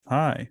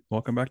Hi,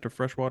 welcome back to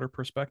Freshwater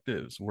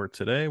Perspectives, where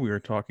today we are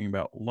talking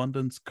about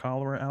London's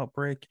cholera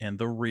outbreak and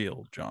the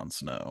real Jon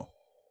Snow.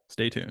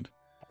 Stay tuned.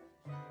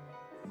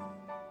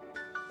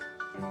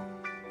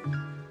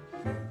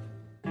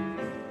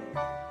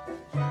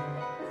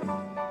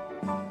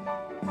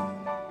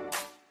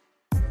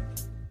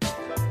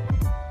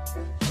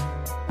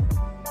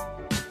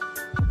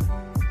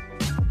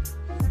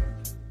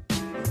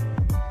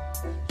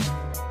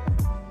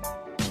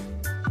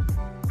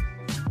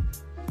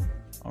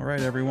 All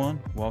right, everyone,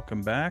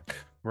 welcome back.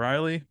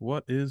 Riley,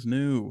 what is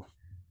new?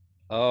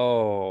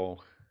 Oh,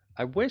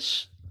 I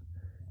wish,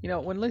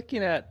 when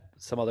looking at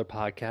some other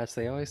podcasts,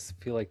 they always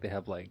feel like they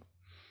have like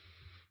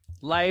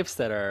lives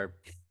that are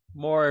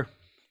more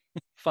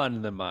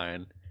fun than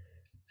mine.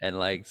 And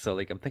like,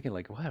 I'm thinking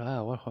like,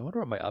 I wonder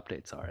what my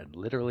updates are. And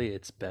literally,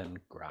 it's been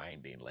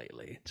grinding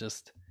lately.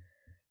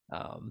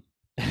 Um,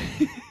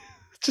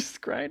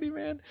 just grinding,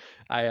 man.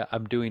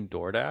 I'm doing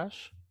DoorDash.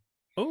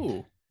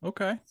 Oh,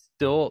 okay.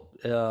 Still,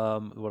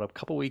 what a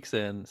couple weeks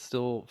in,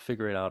 still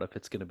figuring out if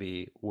it's going to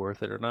be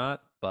worth it or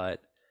not.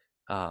 But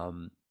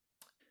um,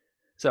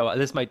 So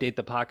this might date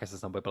the podcast at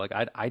some point, but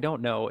like I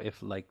don't know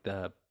if like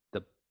the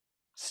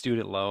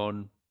student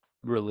loan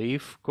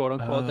relief, quote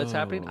unquote, that's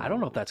happening. I don't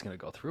know if Oh, that's going to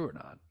go through or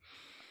not.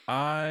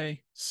 I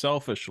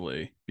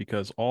selfishly,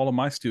 because all of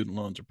my student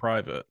loans are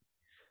private,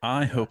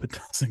 I Yeah. hope it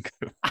doesn't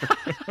go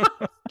through.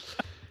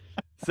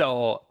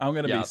 So I'm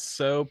going to be yeah,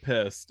 so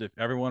pissed if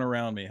everyone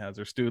around me has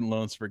their student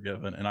loans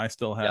forgiven and I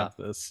still yeah, have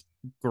this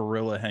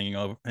gorilla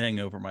hanging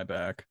over my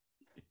back.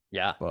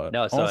 yeah. But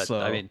No, so I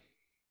also, mean,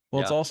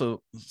 well, it's yeah,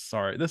 also,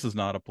 sorry, this is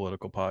not a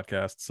political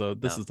podcast, so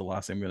this no, is the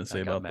last thing I'm going to I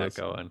say got about Matt this.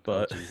 going. Oh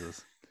But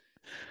Jesus.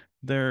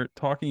 they're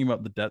talking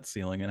about the debt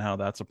ceiling and how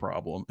that's a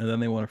problem, and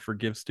then they want to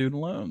forgive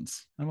student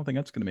loans. I don't think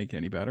that's going to make it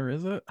any better,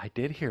 is it? I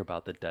did hear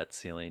about the debt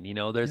ceiling.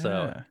 There's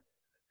a Yeah.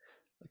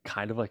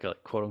 kind of like a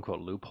quote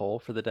unquote loophole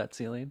for the debt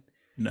ceiling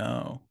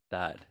No.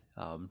 that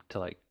to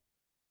like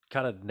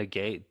kind of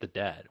negate the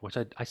debt, which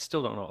I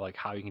still don't know like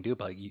how you can do it,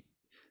 but like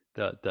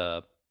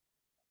the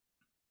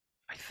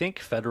I think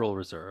Federal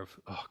Reserve.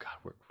 Oh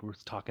God, we're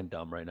talking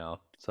dumb right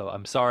now. So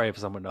I'm sorry if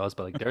someone knows,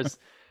 but like there's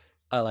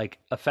like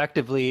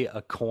effectively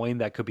a coin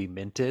that could be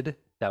minted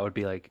that would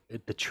be like the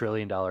 $1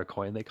 trillion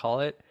coin they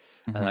call it,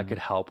 and that Hmm. could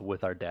help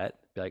with our debt.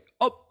 Be like,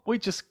 oh, we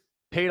just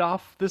paid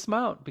off this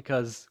amount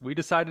because we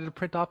decided to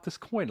print off this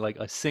coin, like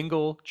a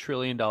single $1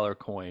 trillion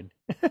coin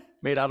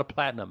made out of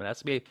platinum. It has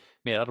to be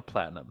made out of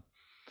platinum,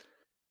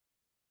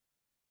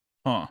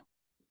 Huh.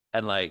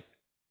 and like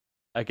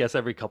I guess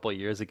every couple of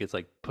years it gets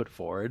like put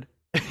forward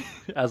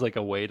as like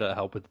a way to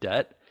help with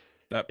debt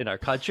That in our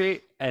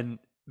country, and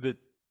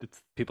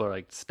people are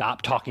like,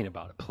 stop talking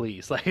about it,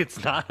 please. Like,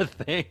 it's not a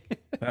thing.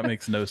 that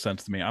makes no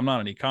sense to me. I'm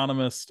not an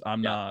economist.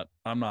 I'm Yeah. not.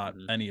 I'm not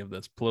Mhm. any of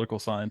this political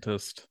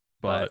scientist.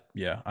 But But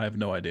yeah, I have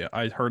no idea.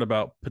 I heard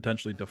about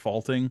potentially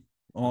defaulting mhm,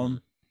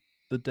 on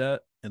the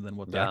debt and then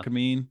what that yeah. could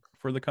mean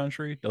for the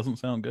country. Doesn't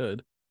sound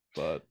good.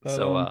 But that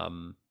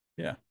So,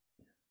 yeah.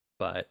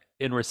 but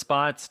in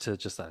response to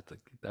just that,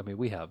 I mean,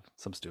 we have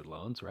some student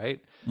loans, right?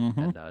 Mm-hmm.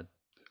 And I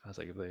was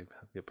like, if they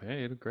get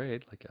paid,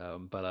 great. Like,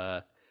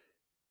 but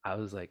I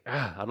was like,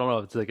 I don't know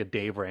if it's like a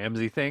Dave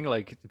Ramsey thing,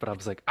 like, but I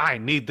was like, I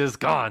need this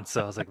gone.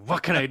 So I was like,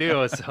 what can I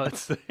do? So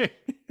it's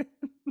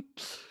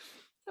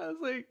I was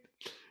like,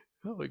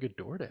 oh, we could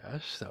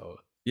DoorDash. So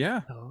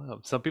Yeah. I don't know.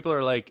 Some people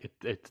are like,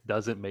 it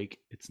doesn't make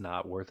it's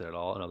not worth it at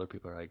all, and other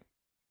people are like,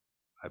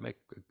 I make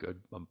a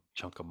good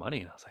chunk of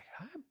money, and I was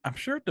like, I'm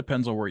sure it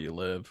depends on where you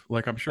live.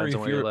 Like I'm sure depends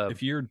on if where you you're live.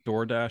 if you're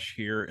DoorDash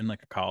here in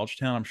like a college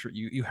town, I'm sure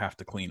you have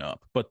to clean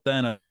up. But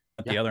then at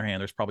the Yeah, other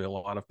hand, there's probably a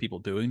lot of people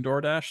doing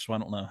DoorDash, so I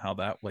don't know how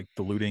that like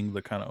diluting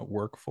the kind of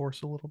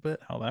workforce a little bit,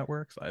 how that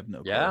works. I have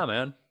no yeah, clue.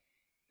 man. So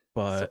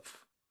But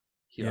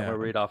here I'm yeah. gonna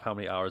read off how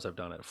many hours I've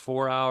done it.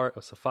 4 hours,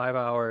 so 5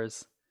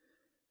 hours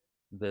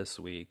this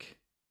week.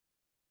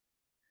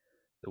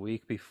 The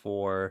week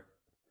before,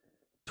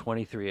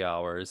 23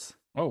 hours,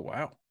 Oh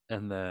wow.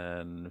 and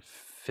then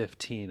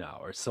 15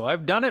 hours. So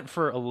I've done it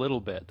for a little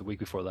bit the week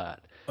before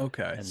that,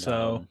 Okay. and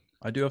So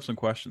I do have some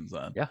questions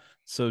then. yeah,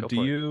 So go do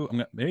for it.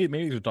 you maybe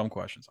these are dumb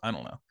questions. I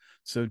don't know.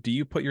 So do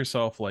you put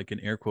yourself like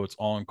in air quotes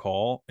on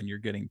call and you're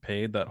getting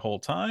paid that whole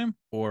time,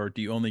 or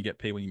do you only get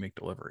paid when you make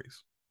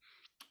deliveries?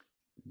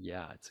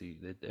 Yeah,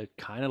 it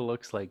kind of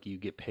looks like you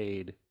get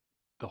paid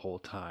the whole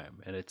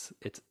time, and it's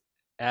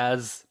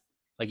as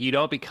like you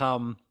don't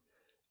become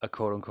a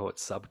quote unquote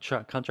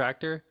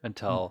subcontractor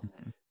until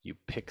Mhm. you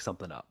pick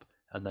something up,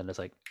 and then it's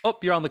like, oh,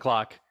 you're on the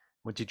clock.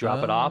 Once you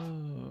drop it off,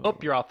 oh, Oh.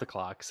 you're off the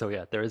clock. So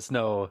yeah, there is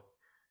no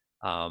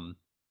um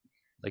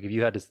like if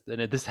you had to,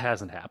 and this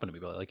hasn't happened to me,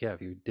 but like yeah,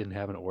 if you didn't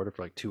have an order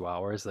for like 2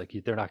 hours, like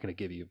they're not going to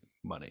give you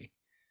money.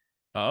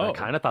 But I Oh.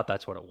 kind of thought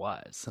that's what it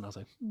was, and I was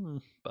like,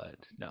 but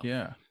no,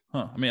 Yeah.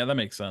 Huh. I mean, yeah, that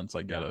makes sense.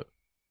 I get yeah. it.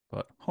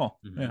 But huh.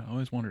 Hmm. Yeah, I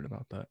always wondered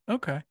about that.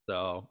 Okay.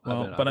 So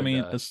Well, I've but I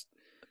been mean, this.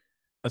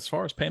 as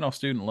far as paying off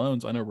student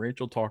loans, I know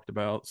Rachel talked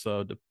about,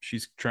 so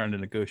she's trying to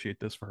negotiate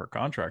this for her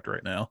contract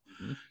right now.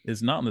 Mhm.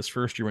 Is not in this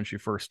first year when she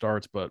first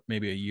starts, but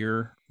maybe a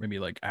year, maybe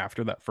like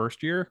after that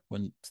first year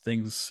when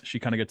things she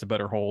kind of gets a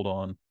better hold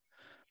on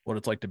what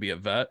it's like to be a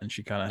vet, and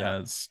she kind of Yeah.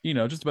 has,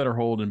 just a better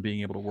hold in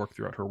being able to work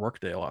throughout her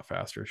workday a lot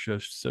faster.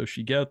 So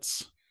she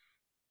gets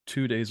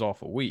 2 days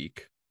off a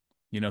week.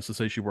 So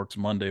say she works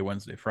Monday,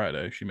 Wednesday,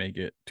 Friday, she may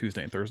get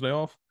Tuesday and Thursday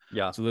off.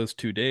 Yeah. So those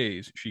 2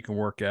 days she can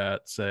work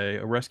at, say,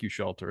 a rescue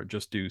shelter and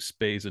just do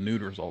spays and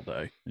neuters all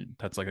day. And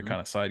that's like a Mhm.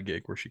 kind of side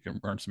gig where she can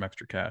earn some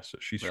extra cash. So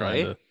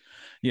Really?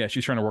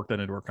 she's trying to work that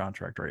into her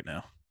contract right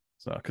now.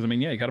 So, because I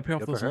mean, yeah, you got to pay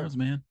off Good for those her. loans,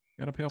 man.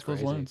 You got to pay It's off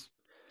those crazy. loans,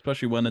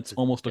 especially when it's It's a,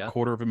 almost a yeah.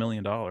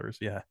 $250,000.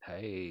 Yeah,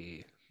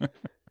 Hey,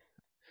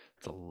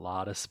 it's a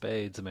lot of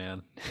spades,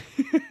 man.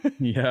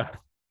 yeah.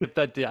 But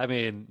that, I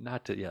mean,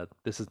 not to, yeah,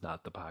 this is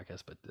not the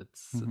podcast, but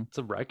it's Mhm. it's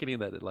a reckoning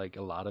that like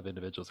a lot of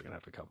individuals are gonna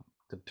have to come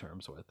to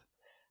terms with,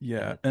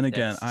 and Yeah, it, and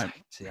again, it's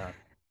yeah.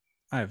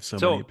 I have so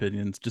many So,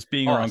 opinions. Just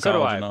being oh, around so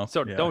do college I. enough.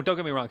 So Yeah. don't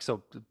get me wrong.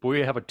 So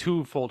we have a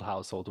twofold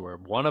household where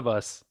one of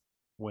us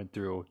went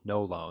through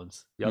no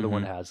loans, the other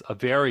one Mm-hmm. has a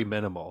very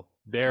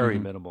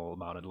Mm-hmm. minimal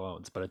amount of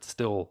loans, but it's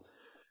still.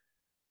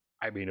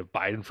 I mean, if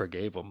Biden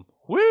forgave them,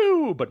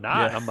 woo, but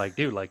not. Yeah. I'm like,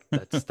 dude, like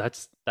that's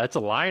a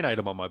line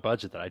item on my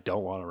budget that I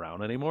don't want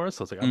around anymore.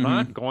 So it's like I'm Mm-hmm.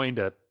 not going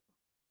to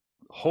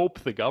hope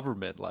the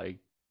government like,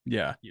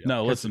 Yeah.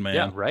 No, because listen,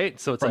 yeah, man. right.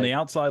 So it's From the like,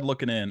 outside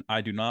looking in,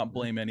 I do not mhm,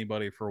 blame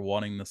anybody for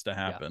wanting this to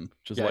yeah, happen.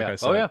 Just yeah, like yeah. I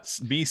Oh said, yeah,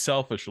 be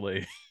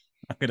selfishly.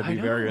 I'm going to I be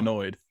very know,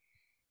 annoyed.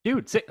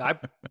 dude.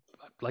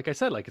 Like I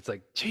said, like it's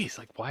like, geez,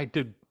 like why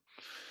did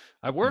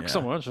I work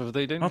so Yeah. much if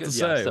they didn't Not get? to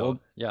Yeah. say, So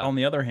well, yeah, on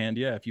the other hand,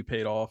 yeah, if you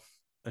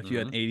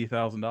had hmm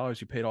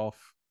 $80,000, you paid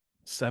off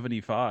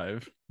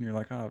 75, and you're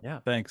like, oh,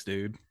 yeah, thanks,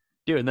 dude.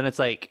 dude. And then it's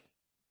like,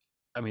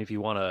 I mean, if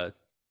you want to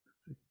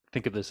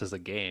think of this as a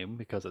game,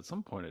 because at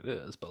some point it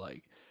is, but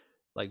like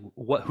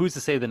what who's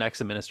to say the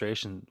next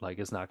administration like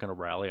is not going to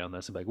rally on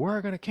this and be like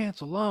we're going to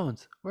cancel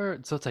loans we're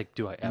so it's like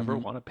do I ever Mm-hmm.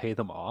 want to pay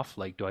them off,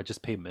 like do I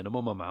just pay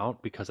minimum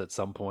amount because at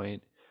some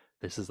point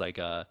this is like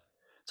a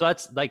so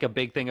that's like a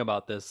big thing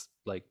about this,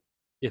 like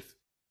if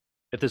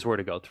this were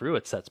to go through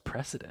it sets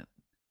precedent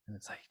and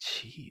it's like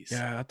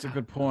geez, Yeah, that's a God,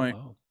 good I don't point.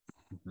 know.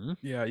 Hmm.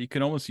 Yeah, you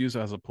can almost use it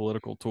as a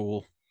political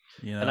tool,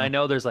 you And I know?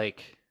 know there's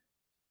like,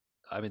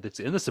 I mean it's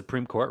in the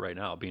Supreme Court right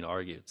now being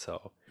argued,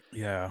 so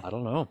Yeah. I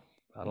don't know,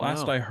 I don't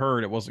Last know. I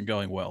heard, it wasn't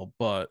going well,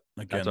 but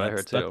That's again, what I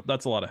heard too.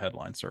 that's a lot of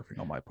headline surfing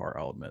on my part,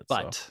 I'll admit.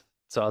 So, But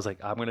so I was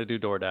like, I'm gonna do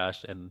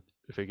DoorDash, and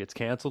if it gets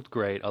canceled,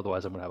 great.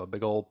 Otherwise, I'm gonna have a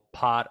big old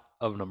pot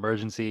of an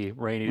emergency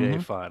rainy day hmm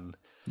fund.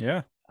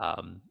 yeah,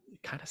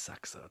 It kind of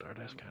sucks though.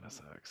 DoorDash kind of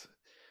sucks,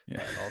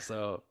 yeah, but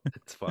also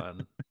it's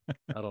fun.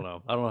 I don't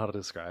know. I don't know how to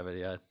describe it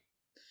yet.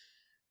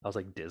 I was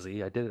like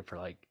dizzy. I did it for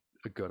like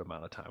a good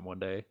amount of time one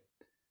day,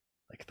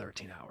 like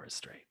 13 hours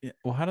straight. yeah.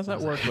 Well, how does I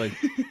that was like, work? Like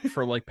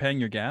for like paying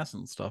your gas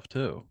and stuff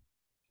too.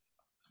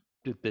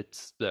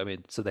 it's. I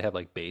mean, so they have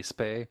like base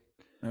pay.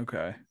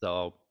 Okay.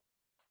 So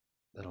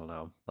I don't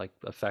know. Like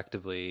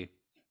effectively,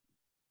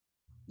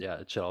 yeah,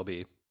 it should all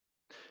be.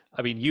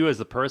 I mean, you as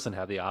the person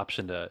have the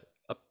option to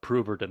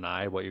approve or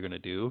deny what you're going to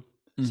do.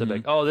 So, hmm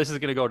like, oh, this is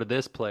going to go to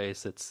this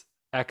place. It's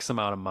X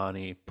amount of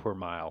money per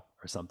mile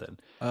or something.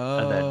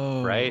 And then,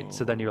 right?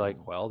 So then you're like,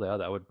 Oh, well, yeah,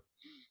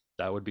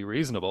 that would be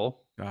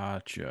reasonable.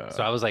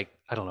 So I gotcha. was like,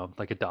 I don't know,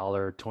 like a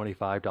dollar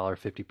 25, dollar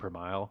 50 per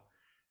mile.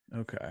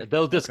 Okay.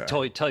 They'll just Okay.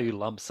 tell you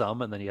lump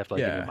sum, and then you have to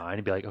like give your Yeah. mind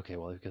and be like, okay,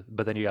 well,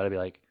 but then you got to be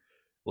like,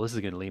 well, this is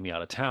going to leave me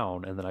out of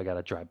town, and then I got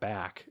to drive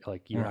back.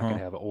 Like, you're not going Uh-huh.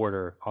 to have an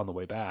order on the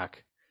way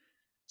back.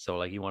 So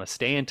like you want to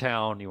stay in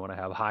town, you want to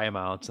have high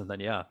amounts, and then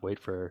yeah, wait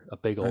for a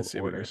big I old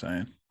see what you're order.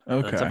 saying.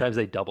 And then Okay. sometimes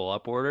they double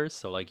up orders.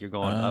 So like you're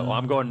going, oh,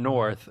 I'm going Uh,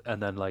 north,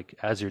 and then like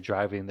as you're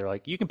driving, they're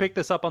like, you can pick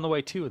this up on the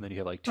way too, and then you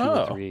have like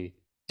oh,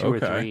 two or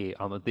okay. three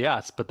on the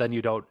yes, but then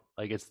you don't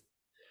like it's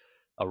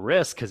a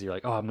risk because you're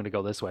like, oh, I'm gonna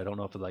go this way. I don't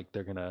know if like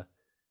they're gonna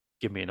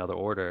give me another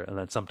order, and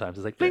then sometimes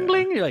it's like bling Yeah.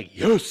 bling, you're like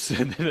yes,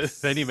 and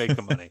then you make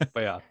the money.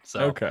 But yeah,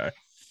 so Okay.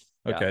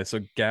 yeah, Okay.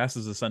 So gas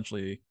is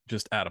essentially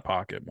just out of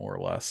pocket, more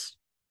or less.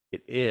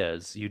 it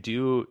is. You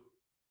do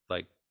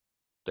like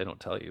they don't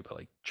tell you, but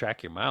like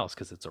track your miles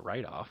because it's a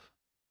write off.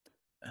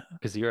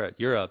 Because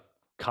you're a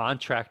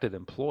contracted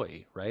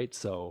employee, right?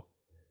 So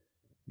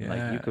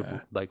like you could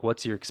Yeah. like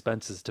what's your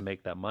expenses to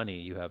make that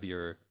money? You have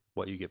your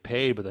what you get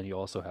paid, but then you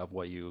also have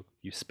what you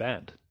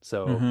spend.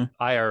 So hmm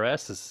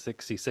IRS is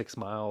 66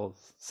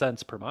 miles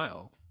cents per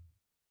mile.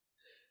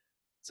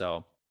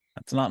 So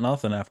That's not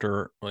nothing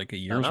after like a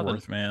not year's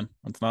nothing. worth, man.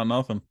 That's not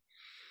nothing.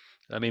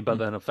 I mean, but Mm.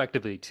 then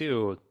effectively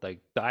too,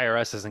 like the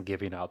IRS isn't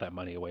giving out that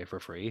money away for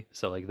free.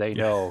 So like they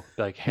Yeah. know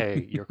like,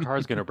 hey, your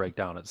car's gonna break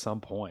down at some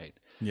point.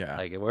 Yeah.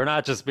 Like we're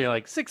not just being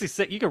like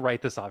 66, you can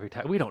write this off your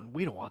tax. We don't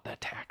want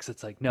that tax.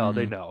 It's like, no,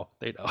 they hmm know.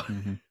 They know.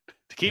 hmm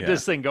To keep Yeah.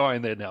 this thing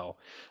going, they know.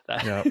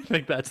 I Yep.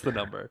 think that's the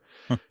number.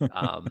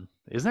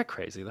 Isn't that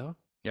crazy though?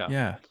 Yeah.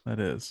 Yeah, that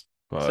is.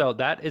 But So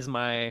that is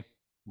my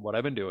what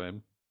I've been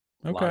doing.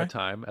 A lot of okay.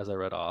 time as I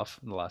read off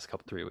in the last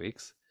couple 3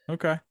 weeks.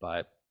 Okay.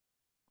 But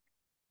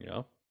you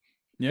know,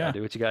 Gotta Yeah.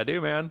 do what you gotta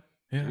do, man.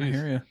 Yeah, I Jeez.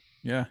 hear you.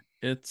 Yeah.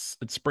 It's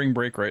spring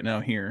break right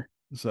now here.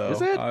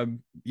 Is So it?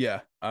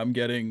 I'm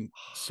getting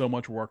so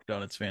much work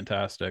done. It's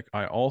fantastic.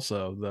 I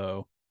also,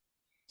 though,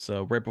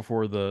 so right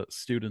before the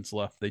students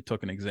left, they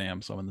took an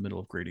exam. So I'm in the middle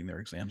of grading their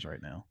exams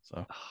right now.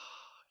 So,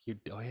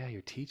 Oh yeah,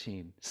 you're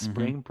teaching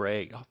hmm spring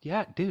break. Oh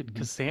yeah, dude. hmm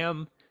Because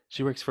Sam,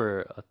 she works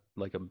for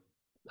like a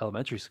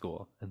elementary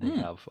school, and they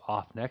hmm have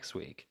off next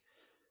week.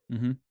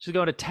 hmm She's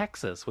going to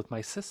Texas with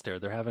my sister.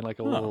 They're having like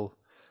a Oh, little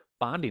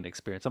bonding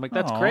experience. I'm like,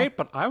 that's oh. great,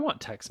 but I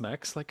want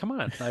Tex-Mex. Like, come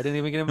on, I didn't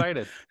even get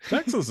invited.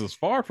 Texas is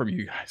far from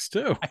you guys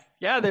too.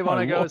 Yeah, Oh they my want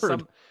to go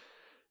Lord.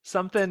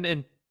 something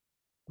in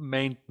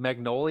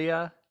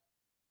Magnolia.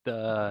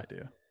 No The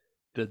idea.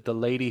 the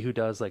lady who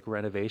does like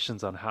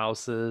renovations on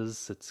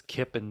houses. It's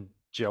Kip and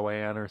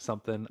Joanne or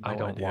something. I No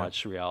don't idea.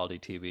 watch reality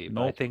TV,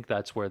 but I Nope. think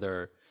that's where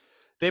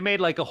they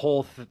made like a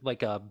whole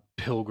like a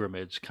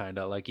pilgrimage kind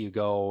of like you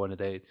go and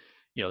they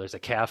there's a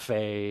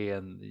cafe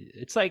and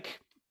it's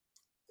like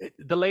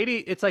the lady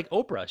it's like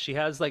Oprah. She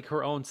has like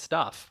her own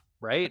stuff,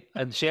 right?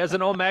 And she has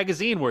an own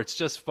magazine where it's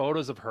just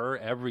photos of her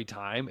every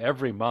time,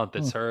 every month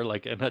it's Huh. her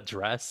like in a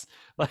dress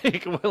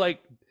like we're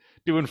like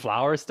doing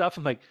flower stuff.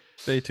 I'm like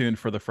Stay tuned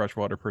for the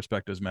Freshwater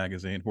Perspectives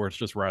magazine, where it's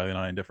just Riley and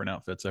I in different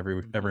outfits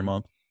every mhm.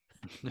 month.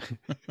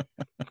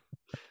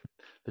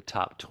 The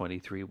top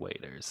 23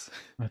 waiters.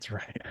 That's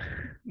right.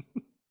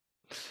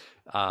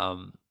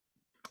 Um,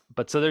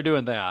 but so they're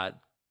doing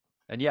that,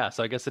 and yeah,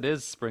 so I guess it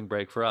is spring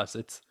break for us.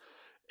 It's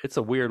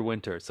a weird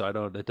winter, so I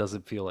don't. It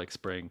doesn't feel like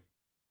spring.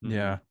 Hmm.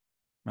 Yeah,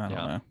 I don't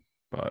Yeah. know,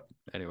 but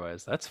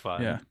Anyways, that's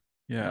fun. yeah,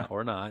 yeah.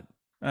 Or not.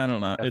 I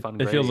don't know. Have fun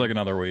It feels like grading.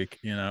 another week.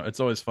 It's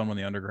always fun when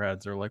the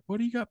undergrads are like, "What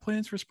do you got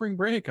plans for spring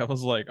break?" I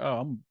was like,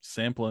 "Oh, I'm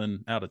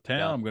sampling out of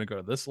town. Yeah. I'm going to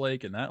go to this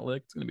lake and that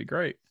lake. It's going to be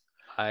great."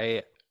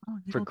 I Oh,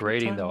 you for don't get grading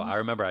time though, off? I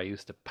remember I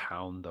used to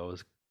pound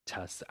those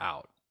tests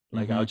out.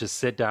 Like I Mm-hmm. would just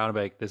sit down and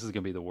be like, "This is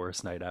gonna be the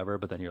worst night ever."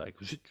 But then you're like,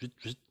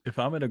 If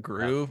I'm in a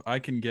yeah, groove, I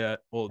can get.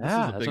 Well,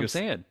 yeah, that's what I'm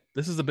saying.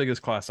 This is the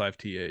biggest class I've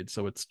TA'd,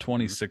 so it's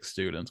Mhm. 26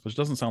 students, which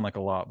doesn't sound like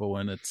a lot, but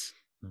when it's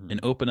an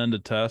Mhm.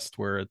 open-ended test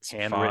where it's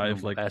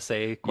five, Handwritten like,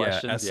 essay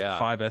yeah, questions. Yeah.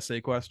 five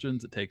essay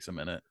questions, it takes a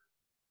minute,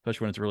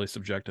 especially when it's really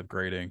subjective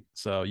grading.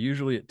 So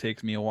usually it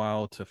takes me a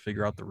while to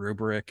figure out the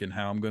rubric and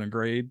how I'm going to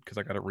grade because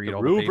I got to read The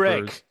all the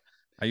papers. rubric.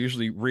 I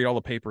usually read all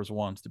the papers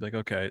once to be like,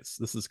 okay,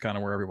 this is kind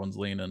of where everyone's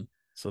leaning,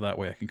 so that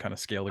way I can kind of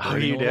scale the Oh,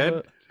 grading a you little did?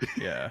 bit.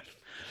 Yeah,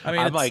 I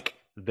mean I'm it's like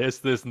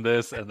this, and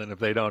this, and then if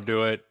they don't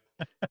do it,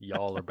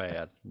 y'all are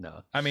bad.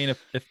 No. I mean,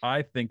 if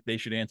I think they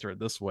should answer it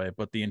this way,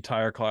 but the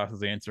entire class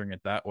is answering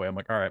it that way, I'm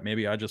like, all right,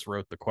 maybe I just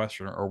wrote the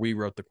question, or we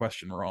wrote the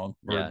question wrong,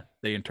 or Yeah,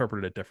 they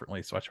interpreted it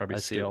differently. So I try to I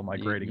see. scale my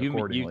You, grading you,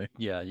 accordingly.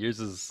 yeah, yours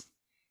is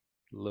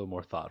a little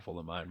more thoughtful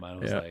than mine. Mine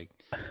was Yeah, like,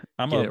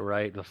 I'm get a, it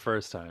right the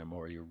first time,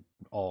 or you're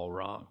all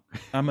wrong.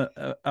 I'm a.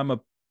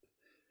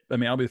 I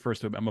mean, I'll be the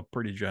first to admit I'm a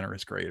pretty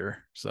generous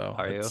grader. So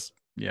Are you?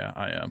 yeah,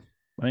 I am.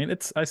 I mean,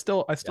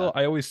 Yeah.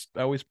 I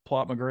always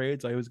plot my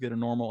grades. I always get a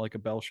normal, like a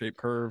bell-shaped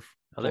curve,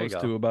 Oh, there you close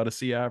go. to about a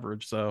C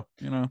average. So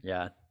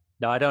Yeah.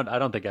 No, I don't. I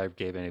don't think I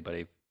gave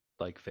anybody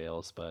like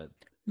fails, but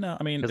no,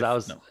 I mean, because I if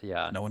was,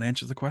 yeah, no one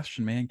answers the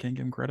question, man, can't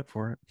give them credit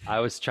for it. I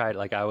was tried.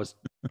 Like I was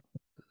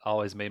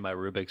always made my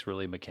Rubik's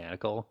really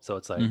mechanical. So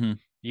it's like Mm-hmm.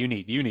 you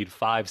need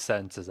five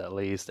sentences at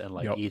least, and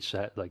like Yep. each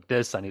like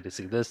this, I need to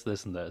see this,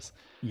 this, and this.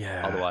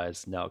 Yeah.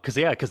 Otherwise, no. Because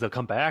they'll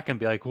come back and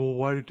be like, well,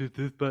 why did you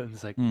do this button?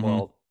 It's like, Mm-hmm.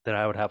 well, then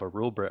I would have a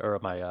rule or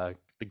my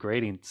the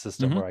grading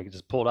system Mm-hmm. where I could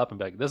just pull it up and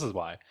be like, this is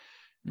why.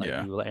 Like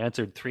Yeah. you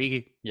answered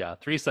three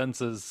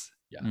sentences.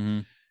 Yeah, Mm-hmm.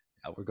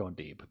 yeah, we're going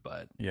deep,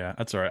 but Yeah,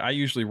 that's all right. I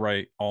usually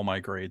write all my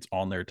grades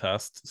on their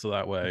tests, so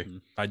that way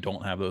mhm, I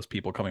don't have those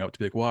people coming up to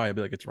be like, "Why?" I'd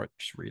be like, "It's right.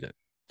 Just read it.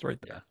 It's right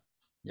yeah, there."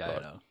 yeah, I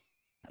But know.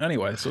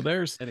 anyway, so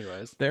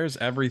Anyways, there's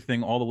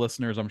everything all the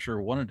listeners I'm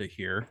sure wanted to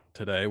hear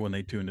today when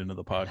they tuned into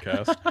the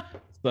podcast.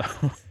 So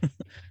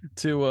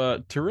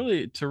to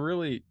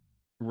really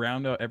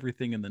round out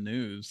everything in the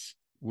news,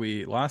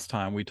 we last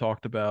time we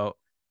talked about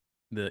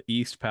the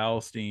East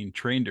Palestine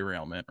train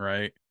derailment,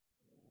 right?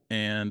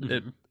 And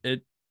hmm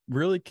it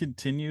really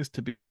continues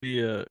to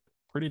be a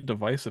pretty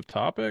divisive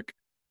topic.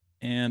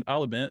 And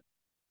I'll admit,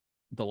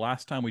 the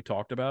last time we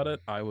talked about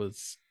it, I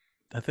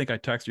think I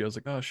texted you. I was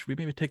like, "Oh, should we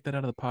maybe take that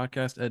out of the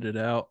podcast, edit it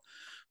out?"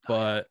 oh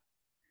yeah, But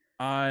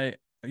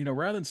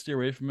rather than steer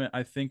away from it,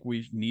 I think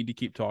we need to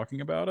keep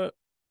talking about it.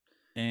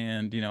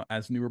 And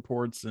as new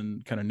reports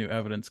and kind of new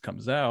evidence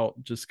comes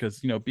out, just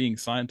because being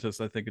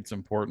scientists, I think it's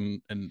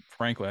important, and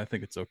frankly, I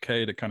think it's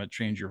okay to kind of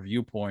change your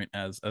viewpoint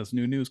as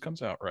new news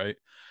comes out, right?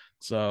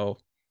 So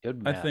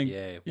good I Matt, think,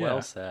 yay,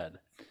 well yeah,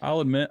 said.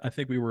 I'll admit, I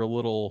think we were a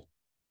little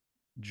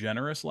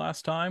generous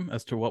last time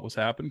as to what was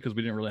happening because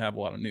we didn't really have a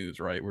lot of news,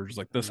 right? We're just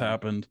like, this Hmm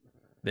happened.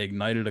 They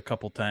ignited a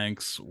couple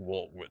tanks.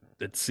 Well,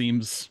 it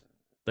seems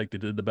like they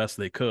did the best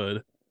they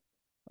could.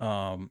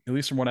 At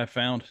least from what I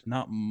found,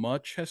 not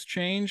much has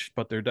changed,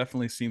 but there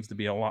definitely seems to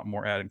be a lot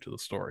more adding to the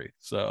story.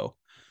 So,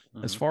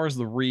 as hmm far as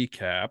the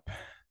recap,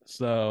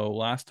 so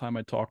last time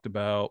I talked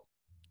about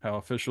how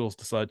officials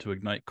decided to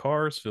ignite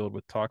cars filled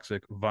with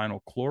toxic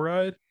vinyl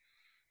chloride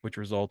which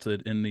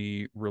resulted in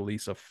the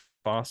release of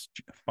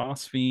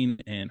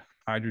phosphine and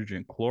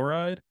hydrogen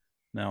chloride.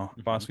 Now,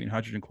 Hmm. phosphine and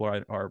hydrogen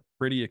chloride are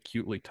pretty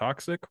acutely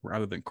toxic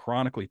rather than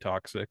chronically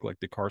toxic, like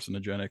the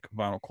carcinogenic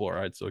vinyl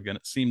chloride. So, again,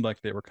 it seemed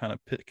like they were kind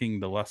of picking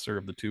the lesser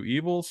of the two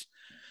evils.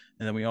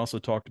 And then we also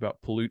talked about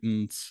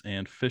pollutants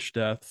and fish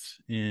deaths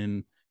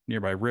in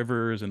nearby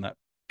rivers and that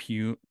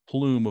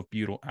plume of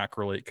butyl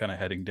acrylate kind of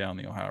heading down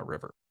the Ohio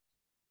River.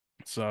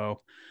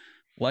 So,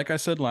 like I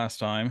said last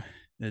time,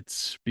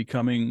 it's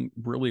becoming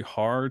really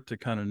hard to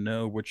kind of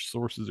know which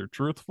sources are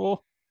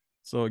truthful.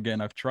 So again,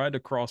 I've tried to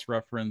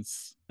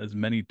cross-reference as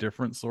many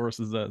different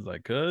sources as I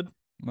could,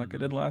 like I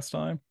Hmm. did last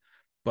time.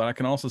 But I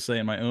can also say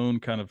in my own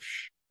kind of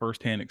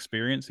firsthand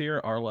experience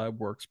here, our lab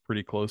works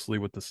pretty closely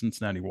with the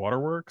Cincinnati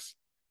Waterworks,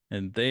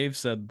 and they've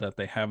said that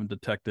they haven't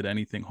detected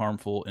anything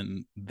harmful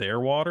in their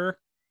water,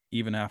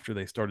 even after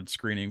they started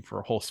screening for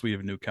a whole suite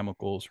of new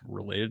chemicals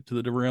related to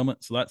the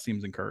derailment. So that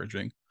seems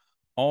encouraging.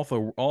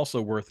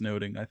 Also worth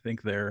noting, I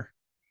think they're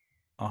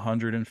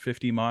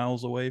 150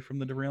 miles away from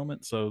the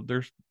derailment, so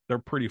they're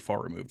pretty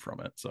far removed from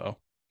it. So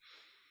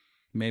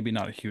maybe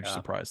not a huge Yeah,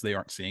 surprise they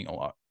aren't seeing a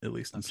lot, at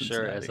least in I'm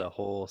sure as Cincinnati. a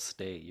whole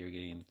state, you're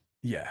getting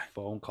Yeah,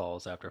 phone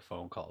calls after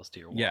phone calls to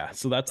your yeah. water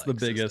So that's the like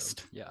system.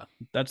 biggest Yeah.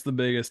 that's the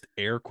biggest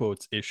air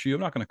quotes issue.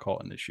 I'm not going to call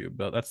it an issue,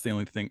 but that's the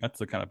only thing. That's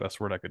the kind of best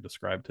word I could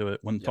describe to it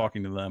when Yeah.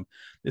 talking to them.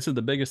 This is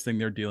the biggest thing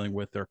they're dealing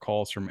with. Their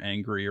calls from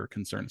angry or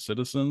concerned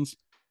citizens.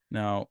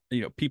 Now,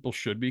 people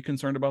should be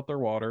concerned about their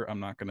water. I'm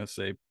not going to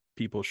say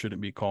people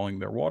shouldn't be calling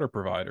their water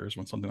providers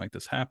when something like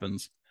this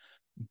happens,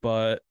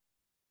 but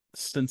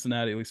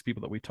Cincinnati, at least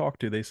people that we talked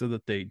to, they said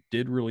that they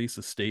did release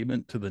a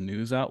statement to the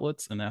news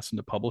outlets and asked them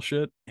to publish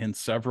it, and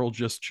several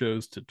just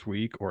chose to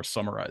tweak or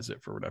summarize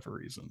it for whatever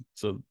reason.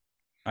 So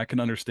I can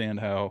understand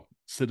how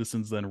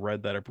citizens then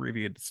read that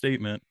abbreviated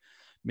statement.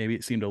 Maybe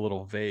it seemed a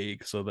little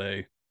vague, so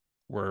they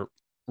were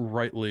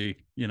rightly,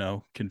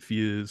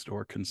 confused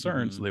or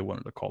concerned, Hmm. so they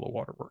wanted to call the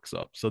waterworks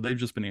up. So they've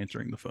just been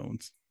answering the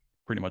phones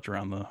pretty much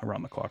around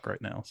the clock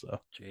right now. So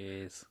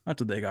Jeez.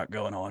 that's what they got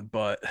going on.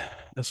 But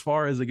as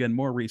far as again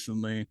more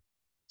recently,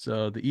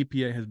 so the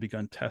EPA has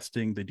begun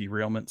testing the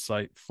derailment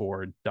site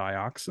for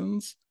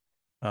dioxins.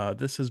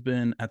 This has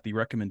been at the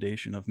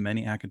recommendation of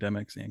many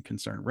academics and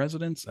concerned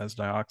residents, as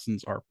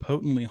dioxins are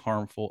potently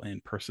harmful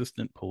and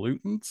persistent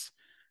pollutants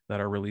that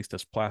are released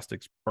as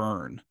plastics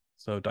burn.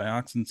 So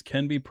dioxins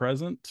can be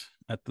present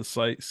at the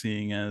site,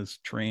 seeing as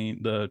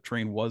the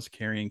train was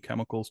carrying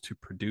chemicals to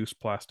produce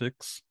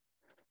plastics.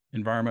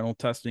 Environmental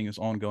testing is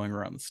ongoing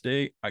around the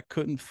state. I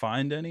couldn't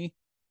find any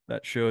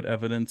that showed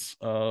evidence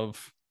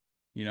of,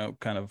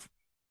 kind of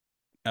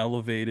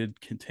elevated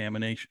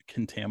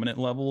contaminant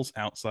levels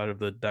outside of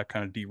the that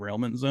kind of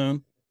derailment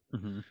zone.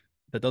 Hmm.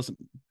 That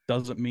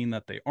doesn't mean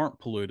that they aren't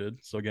polluted.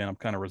 So again, I'm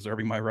kind of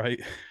reserving my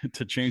right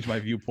to change my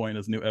viewpoint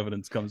as new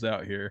evidence comes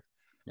out here.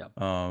 Yeah.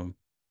 Um,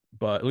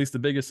 but at least the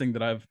biggest thing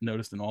that I've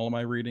noticed in all of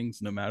my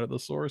readings, no matter the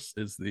source,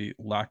 is the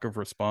lack of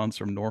response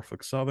from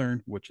Norfolk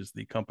Southern, which is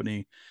the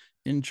company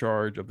in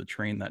charge of the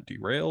train that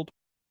derailed.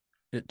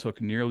 It took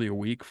nearly a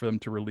week for them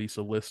to release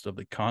a list of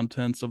the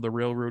contents of the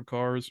railroad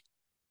cars,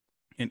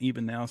 and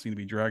even now seem to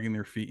be dragging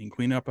their feet in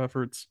cleanup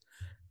efforts.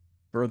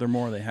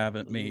 Furthermore, they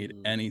haven't made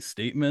Ooh. any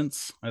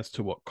statements as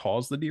to what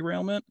caused the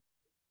derailment.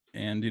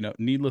 And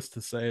needless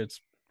to say,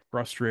 it's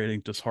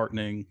frustrating,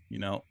 disheartening,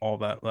 all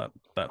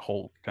that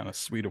whole kind of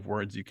suite of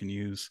words you can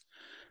use.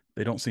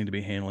 They don't seem to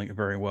be handling it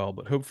very well,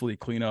 but hopefully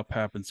cleanup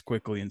happens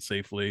quickly and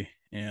safely.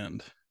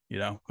 And,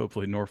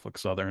 hopefully Norfolk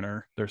Southern,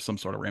 or there's some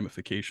sort of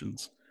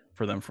ramifications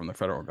for them from the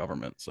federal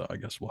government. So I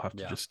guess we'll have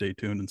to Yeah. just stay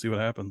tuned and see what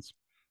happens.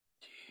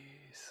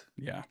 Jeez.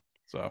 Yeah.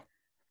 So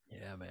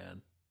Yeah,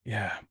 man.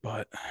 yeah,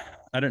 but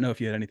I don't know if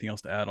you had anything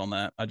else to add on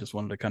that. I just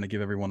wanted to kind of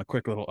give everyone a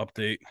quick little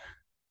update.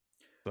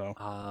 So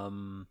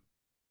Um,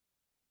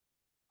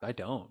 I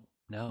don't.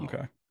 No.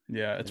 okay.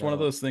 Yeah, You it's one of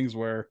know, those things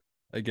where,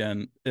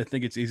 again, I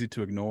think it's easy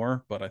to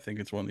ignore, but I think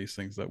it's one of these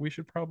things that we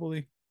should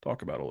probably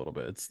talk about a little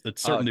bit. It's oh,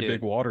 certainly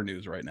big dude, water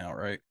news right now,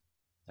 right?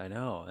 I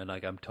know. And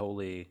like I'm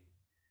totally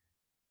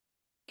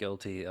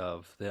guilty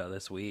of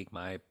this week.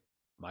 My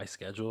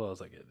schedule, I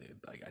was like, dude,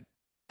 like I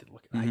did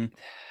look I Mm-hmm.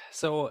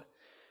 so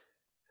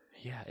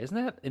yeah, isn't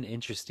that an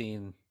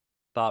interesting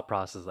thought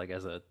process? Like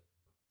as a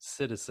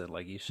citizen,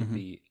 like you should Mm-hmm.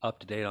 be up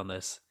to date on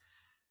this.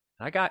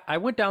 I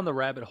went down the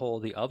rabbit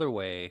hole the other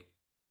way,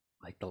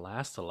 like the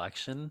last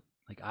election.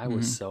 Like I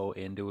was Mm-hmm. so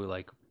into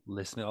like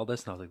listening to all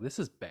this, and I was like, this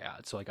is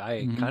bad. So like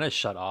I Mm-hmm. kind of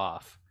shut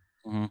off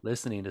Mm-hmm.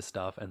 listening to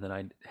stuff, and then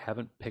I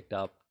haven't picked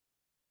up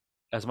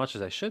as much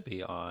as I should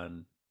be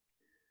on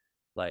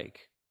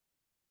like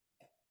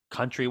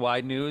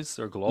countrywide news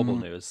or global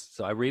Mm-hmm. news.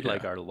 So I read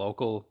like Yeah. our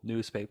local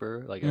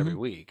newspaper like Mm-hmm. every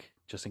week,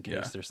 just in case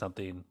Yeah. there's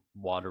something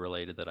water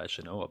related that I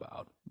should know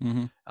about,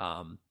 Mm-hmm.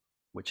 um,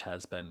 which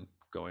has been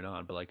going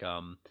on. But like,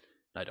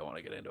 I don't want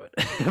to get into it.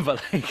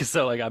 But like,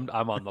 so like, I'm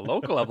on the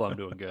local level, I'm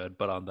doing good,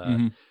 but on the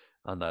Mm-hmm.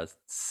 on the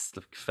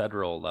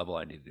federal level,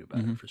 I need to do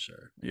better Hmm. for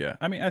sure. Yeah,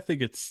 I mean, I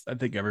think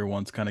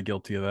everyone's kind of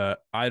guilty of that.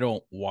 I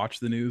don't watch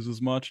the news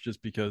as much just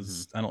Hmm.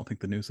 because I don't think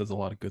the news has a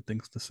lot of good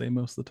things to say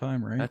most of the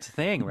time, right? That's the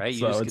thing, right? You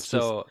So just get it's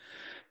just so,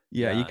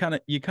 yeah, yeah.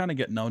 you kind of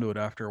get numb to it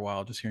after a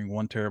while, just hearing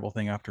one terrible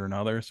thing after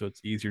another. So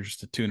it's easier just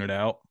to tune it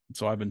out.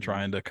 So I've been Hmm.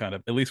 trying to kind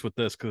of, at least with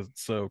this, because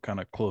it's so kind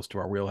of close to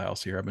our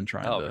wheelhouse here. I've been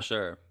Oh, for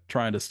sure.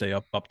 trying to stay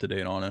up to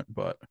date on it.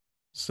 But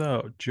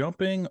so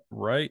jumping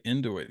right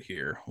into it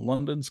here,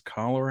 London's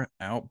cholera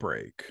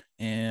outbreak,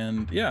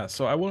 and yeah,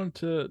 so I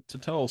wanted to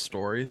tell a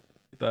story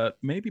that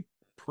may be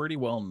pretty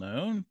well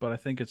known, but I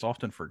think it's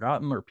often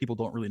forgotten or people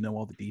don't really know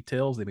all the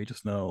details. They may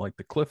just know like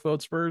the Cliff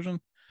Notes version.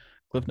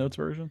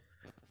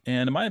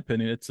 And in my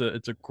opinion, it's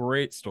a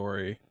great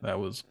story that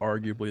was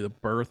arguably the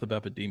birth of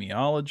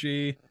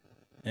epidemiology,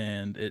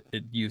 and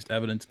it used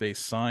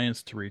evidence-based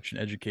science to reach an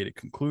educated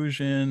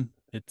conclusion.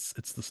 It's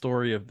the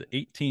story of the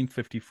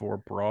 1854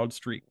 Broad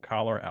Street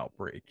cholera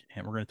outbreak,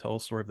 and we're going to tell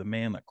the story of the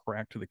man that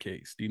cracked the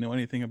case. Do you know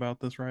anything about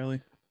this,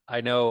 Riley?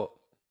 I know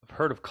I've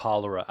heard of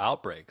cholera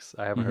outbreaks.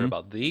 I haven't heard Mm-hmm.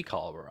 about the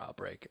cholera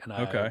outbreak, and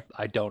Okay.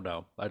 I don't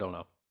know. I don't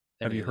know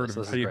any of this.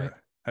 This is great.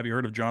 Have you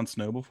heard of Jon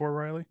Snow before,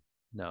 Riley?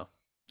 No,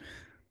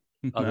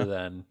 other No.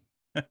 than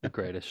the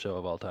greatest show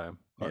of all time,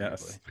 arguably.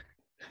 Yes.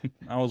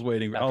 I was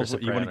waiting. After You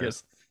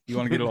Sopranos.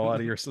 want to get it all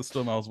out of your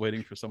system? I was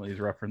waiting for some of these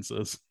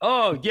references.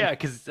 Oh yeah,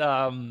 because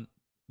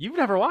you've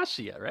never watched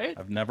it yet, right?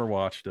 I've never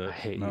watched I it.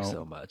 hate you No,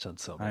 so much on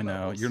so many I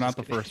know. You're levels. not Just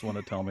the kidding. first one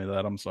to tell me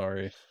that. I'm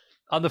sorry.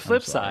 On the I'm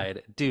flip sorry.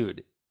 side,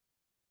 dude,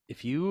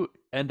 if you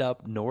end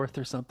up north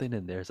or something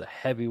and there's a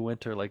heavy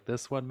winter like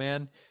this one,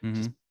 man,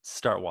 just Hmm.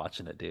 start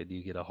watching it, dude.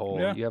 You get a whole,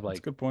 Yeah, you have that's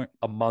a like good point.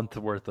 a month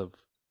worth of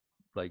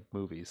like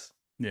movies,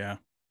 Yeah,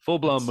 full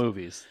blown it's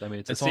movies. I mean,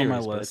 it's a it's on my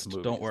series, but it's list.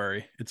 Don't movies.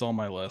 worry, it's on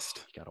my Oh,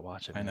 list. you gotta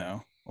watch it, I man.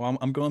 know. Well,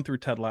 I'm going through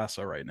Ted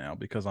Lasso right now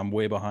because I'm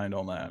way behind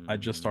on that. I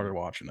just Mm, started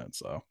watching it,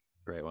 so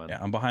great one. yeah,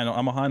 I'm behind.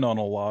 I'm behind on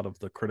a lot of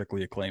the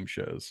critically acclaimed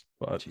shows,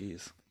 but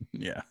Jeez,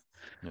 yeah.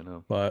 you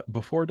know. But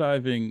before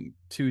diving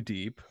too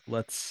deep,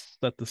 let's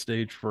set the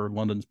stage for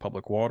London's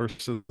public water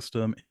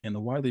system and the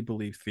widely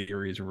believed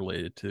theories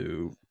related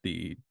to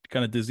the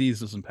kind of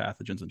diseases and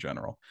pathogens in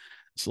general.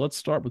 So let's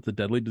start with the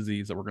deadly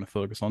disease that we're going to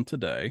focus on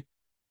today.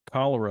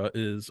 Cholera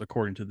is,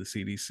 according to the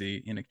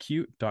CDC, an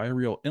acute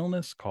diarrheal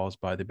illness caused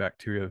by the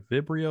bacteria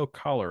Vibrio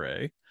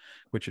cholerae,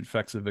 which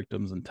infects the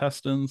victim's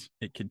intestines.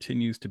 It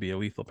continues to be a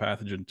lethal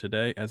pathogen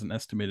today, as an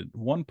estimated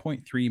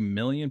 1.3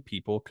 million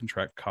people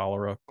contract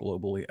cholera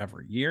globally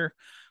every year,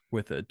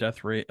 with a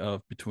death rate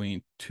of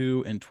between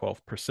 2 and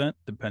 12%,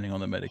 depending on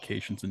the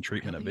medications and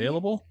treatment Really?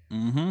 available.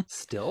 Mm-hmm.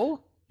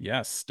 Still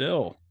Yes,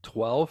 still.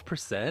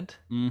 12%?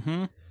 Mm-hmm.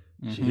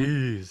 Mm-hmm.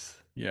 Jeez,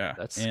 Yeah.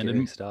 that's And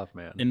scary stuff,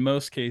 man. in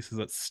most cases,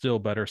 that's still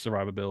better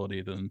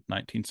survivability than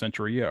 19th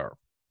century ER.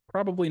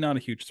 Probably not a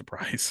huge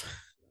surprise.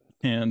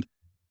 And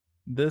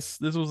this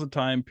was a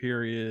time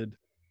period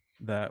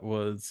that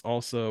was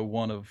also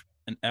one of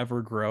an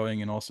ever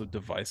growing and also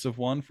divisive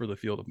one for the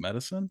field of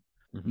medicine.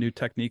 Hmm. New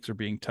techniques are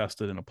being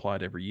tested and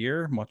applied every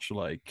year, much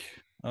like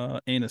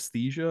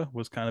anesthesia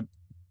was kind of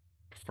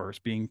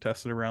first being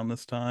tested around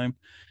this time.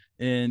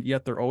 And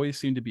yet there always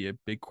seemed to be a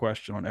big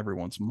question on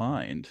everyone's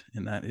mind,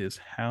 and that is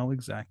how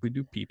exactly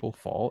do people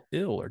fall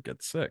ill or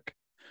get sick?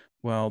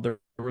 Well, there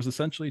was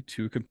essentially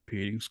two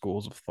competing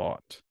schools of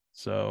thought.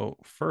 So,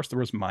 first, there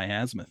was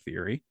miasma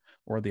theory,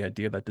 or the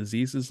idea that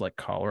diseases like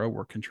cholera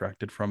were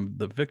contracted from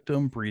the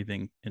victim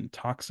breathing in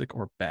toxic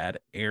or bad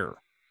air.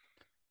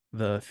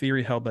 The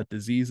theory held that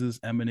diseases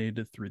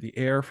emanated through the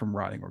air from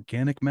rotting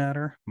organic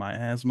matter.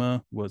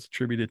 Miasma was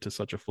attributed to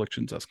such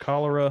afflictions as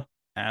cholera,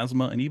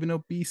 asthma, and even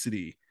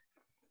obesity.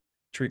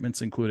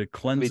 Treatments included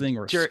I mean, cleansing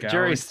or jury's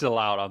scouring. still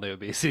out on the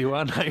obesity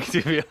one. Like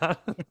to be honest,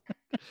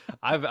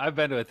 I've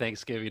been to a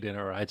Thanksgiving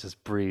dinner where I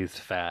just breathed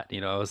fat.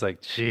 You know, I was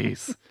like,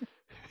 jeez.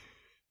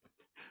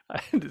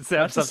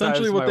 That's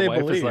essentially Sometimes what my they wife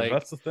is believe.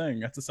 That's the thing.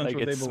 That's essentially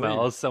like what it they believe.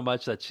 smells so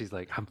much that she's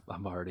like,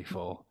 I'm already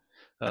full.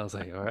 I was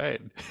like, all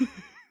right.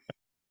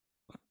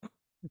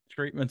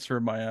 Treatments for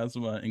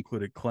miasma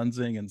included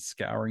cleansing and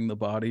scouring the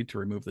body to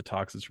remove the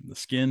toxins from the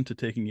skin, to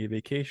taking a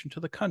vacation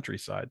to the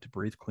countryside to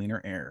breathe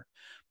cleaner air.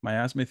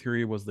 Miasma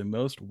theory was the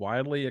most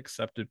widely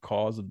accepted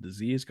cause of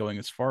disease, going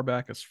as far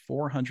back as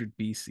 400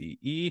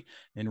 BCE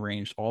and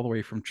ranged all the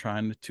way from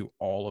China to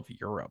all of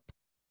Europe,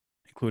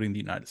 including the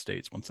United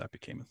States once that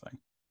became a thing.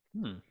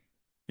 Hmm.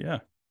 Yeah.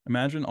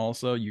 Imagine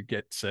also you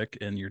get sick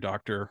and your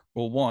doctor,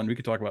 well, one, we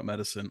could talk about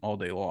medicine all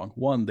day long.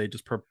 One, they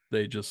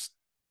just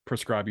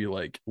prescribe you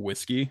like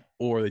whiskey,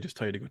 or they just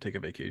tell you to go take a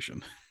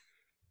vacation.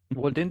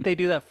 Well, didn't they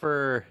do that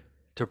for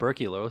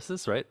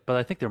tuberculosis, right? But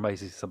I think there might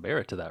be some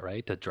merit to that,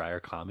 right? To drier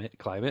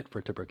climate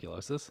for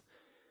tuberculosis.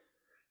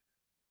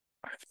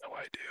 I have no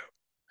idea.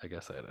 I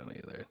guess I don't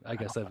either. I I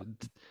guess don't I've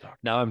know.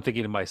 now I'm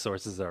thinking of my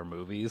sources are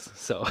movies,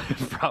 so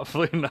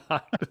probably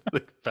not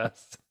the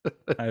best.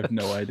 I have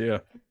no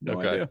idea. No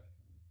Okay. idea.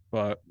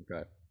 But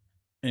Okay.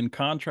 in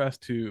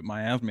contrast to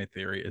miasma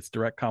theory, its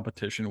direct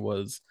competition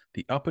was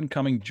the up and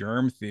coming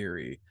germ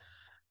theory.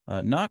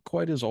 Not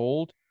quite as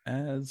old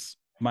as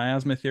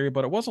miasma theory,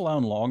 but it was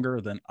around longer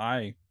than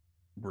I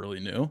really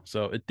knew.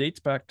 So it dates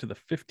back to the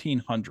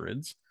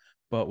 1500s,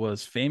 but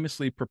was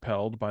famously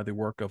propelled by the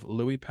work of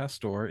Louis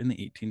Pasteur in the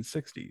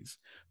 1860s.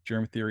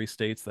 Germ theory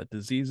states that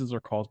diseases are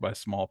caused by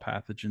small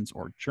pathogens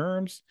or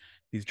germs.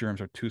 These germs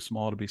are too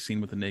small to be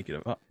seen with the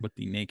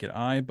naked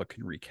eye, but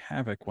can wreak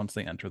havoc once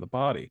they enter the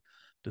body.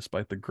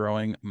 Despite the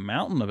growing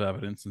mountain of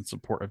evidence in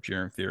support of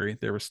germ theory,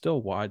 there was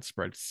still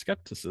widespread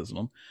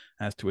skepticism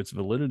as to its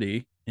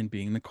validity in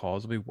being the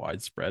cause of a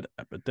widespread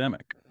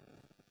epidemic.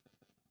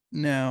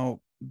 Now,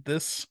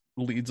 this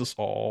leads us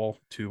all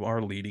to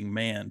our leading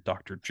man,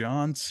 Dr.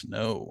 John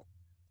Snow.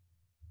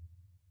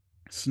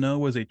 Snow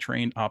was a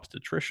trained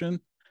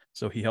obstetrician,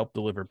 so he helped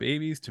deliver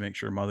babies to make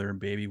sure mother and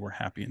baby were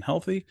happy and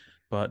healthy.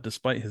 But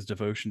despite his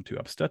devotion to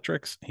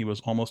obstetrics, he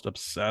was almost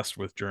obsessed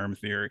with germ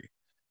theory.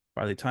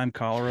 By the time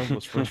cholera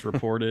was first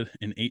reported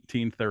in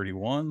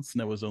 1831,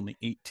 Snow was only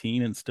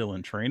 18 and still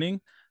in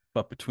training.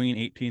 But between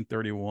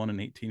 1831 and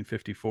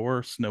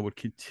 1854, Snow would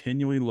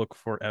continually look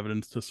for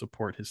evidence to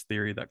support his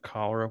theory that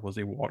cholera was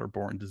a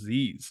waterborne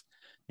disease.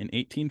 In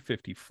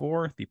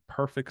 1854, the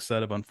perfect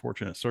set of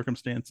unfortunate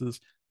circumstances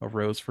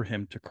arose for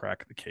him to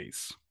crack the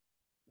case.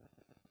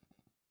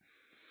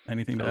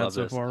 Anything I to add love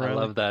so this. far, I Riley?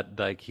 love that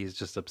like he's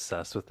just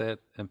obsessed with it,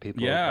 and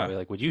people are Yeah. probably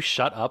like, "Would you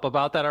shut up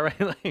about that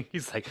already?" Like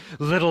he's like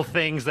little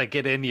things that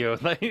get in you.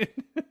 Like,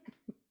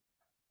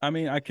 I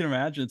mean, I can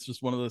imagine it's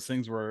just one of those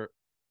things where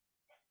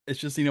it's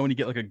just, when you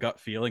get like a gut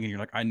feeling and you're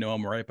like, I know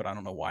I'm right, but I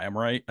don't know why I'm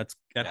right. That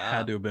yeah,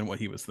 had to have been what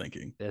he was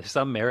thinking. there's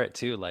some merit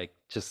too. Like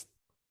just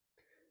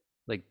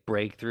like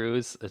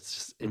breakthroughs. It's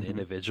just an Mm-hmm.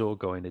 individual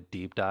going to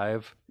deep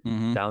dive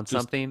Mm-hmm. down Just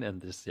something,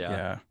 and just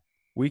yeah.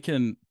 We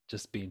can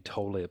just being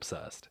totally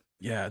obsessed.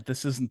 Yeah,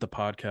 this isn't the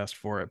podcast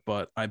for it,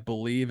 but I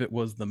believe it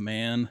was the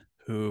man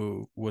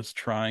who was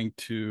trying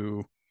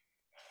to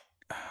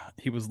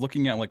he was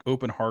looking at like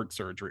open heart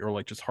surgery or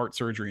like just heart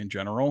surgery in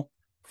general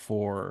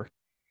for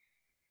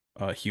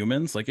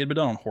humans. Like it'd been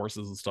done on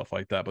horses and stuff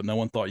like that, but no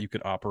one thought you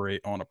could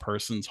operate on a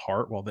person's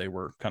heart while they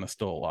were kind of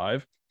still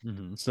alive.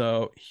 Hmm.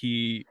 So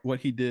what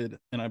he did,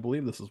 and I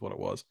believe this is what it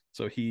was.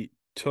 So he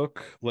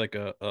took like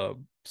a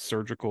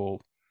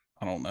surgical,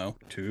 I don't know,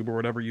 tube or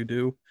whatever you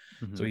do.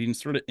 So Hmm. he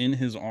inserted it in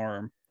his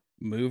arm,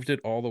 moved it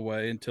all the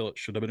way until it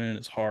should have been in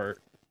his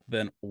heart,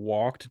 then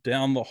walked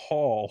down the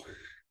hall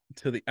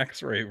to the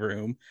x-ray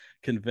room,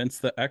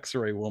 convinced the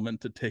x-ray woman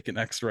to take an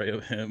x-ray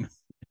of him,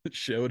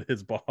 showed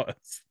his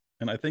boss,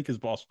 and I think his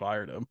boss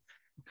fired him,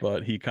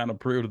 but he kind of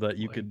proved that Oh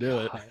you my could do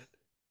it.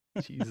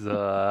 God,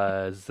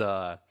 Jesus.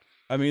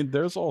 I mean,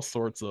 there's all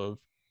sorts of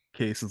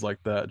cases like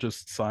that,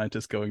 just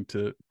scientists going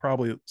to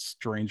probably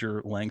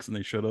stranger lengths than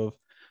they should have.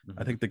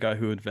 I Mhm. think the guy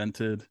who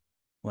invented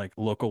like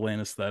local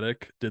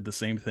anesthetic did the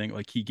same thing.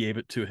 Like he gave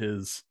it to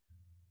his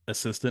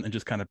assistant and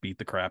just kind of beat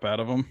the crap out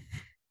of him.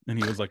 And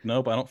he was like,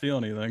 "Nope, I don't feel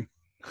anything."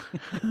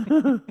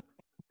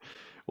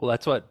 Well,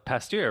 that's what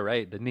Pasteur,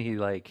 right? Didn't he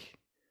like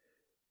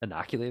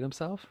inoculate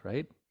himself,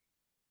 right?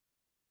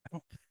 I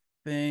don't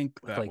think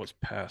With that like, was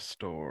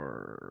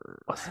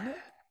Pastor. wasn't it?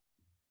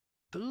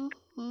 I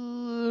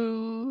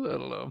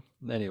don't know.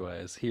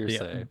 Anyways, Yeah,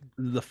 hearsay.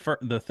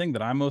 the thing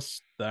that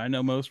I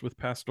know most with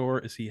Pastor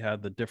is he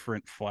had the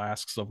different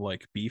flasks of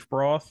like beef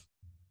broth.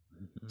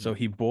 So Mhm.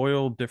 he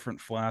boiled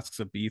different flasks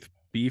of beef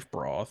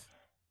broth,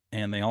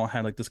 and they all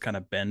had like this kind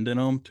of bend in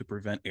them to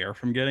prevent air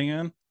from getting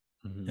in.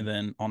 And Mhm.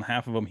 then on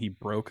half of them, he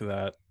broke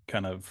that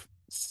kind of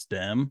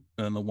stem,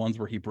 and the ones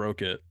where he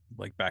broke it,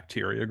 like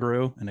bacteria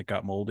grew and it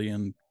got moldy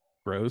and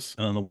gross.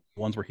 And then the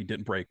ones where he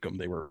didn't break them,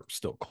 they were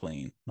still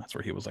clean. That's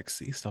where he was like,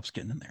 "See, stuff's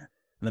getting in there."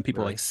 And then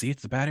people were like, Really? "See,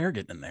 it's the bad air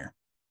getting in there."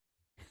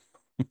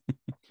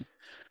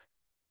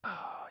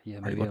 Oh, yeah, Are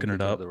you maybe I'm looking it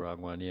thinking of the up?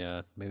 wrong one.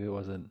 Yeah, maybe it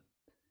wasn't.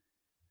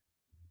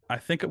 I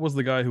think it was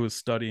the guy who was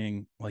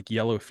studying like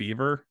yellow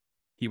fever.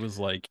 He was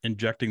like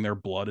injecting their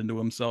blood into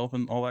himself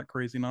and all that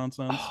crazy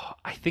nonsense. Oh,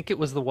 I think it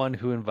was the one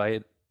who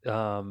invited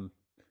um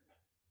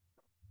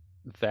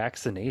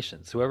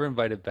vaccinations. Whoever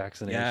invited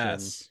vaccination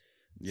Yes.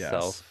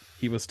 Yes.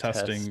 He was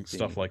testing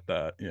stuff self-testing. like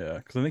that. Yeah.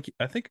 Because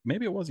I think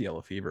maybe it was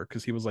yellow fever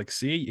because he was like,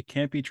 see, it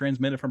can't be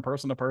transmitted from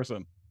person to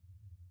person.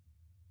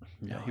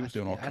 Yeah, No, he was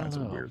doing all I don't kinds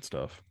of know. weird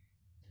stuff.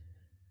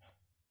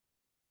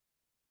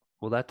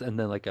 Well, that and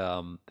then like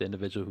the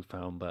individual who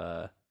found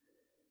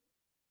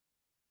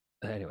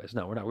anyways,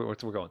 no, we're not. We're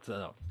going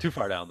no, too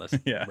far down this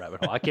Yeah.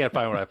 rabbit hole. I can't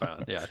find what I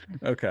found. Yeah,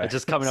 Okay. it's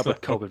just coming up So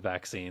with COVID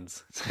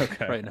vaccines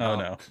okay. right Oh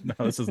now. no.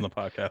 No, this isn't the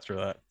podcast for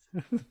that.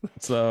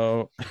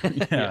 So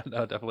Yeah, yeah.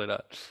 no, definitely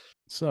not.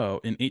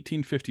 So in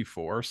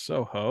 1854,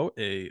 Soho,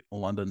 a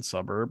London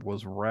suburb,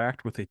 was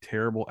racked with a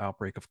terrible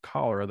outbreak of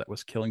cholera that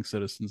was killing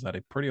citizens at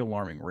a pretty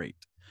alarming rate.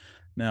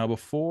 Now,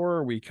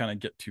 before we kind of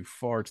get too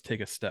far, to take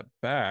a step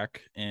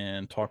back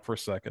and talk for a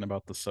second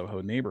about the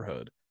Soho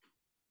neighborhood.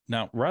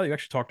 Now, Riley, you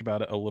actually talked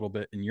about it a little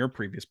bit in your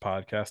previous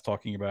podcast,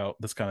 talking about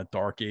this kind of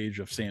dark age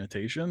of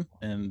sanitation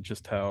and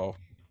just how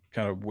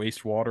kind of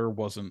wastewater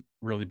wasn't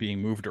really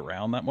being moved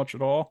around that much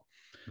at all.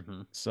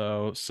 Hmm.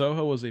 So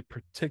Soho was a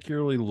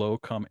particularly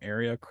low-come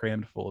area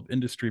crammed full of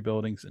industry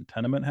buildings and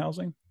tenement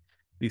housing.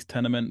 These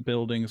tenement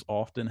buildings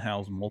often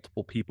house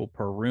multiple people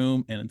per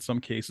room, and in some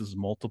cases,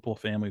 multiple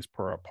families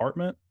per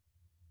apartment.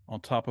 On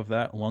top of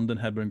that, London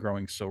had been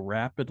growing so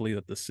rapidly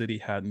that the city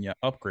hadn't yet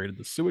upgraded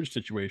the sewage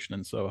situation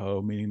in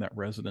Soho, meaning that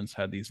residents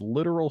had these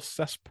literal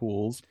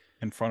cesspools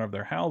in front of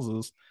their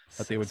houses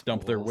that they would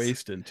dump their Cesspools.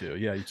 waste into.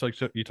 Yeah,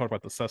 you talk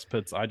about the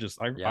cesspits.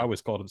 I Yeah.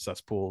 always called them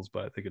cesspools,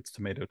 but I think it's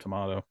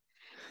tomato.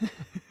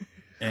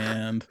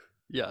 And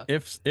Yeah.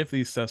 if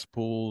these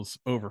cesspools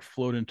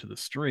overflowed into the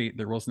street,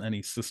 there wasn't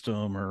any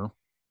system or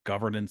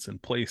governance in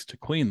place to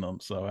clean them.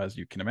 So, as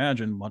you can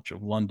imagine, much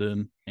of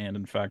London and,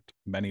 in fact,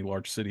 many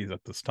large cities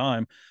at this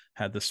time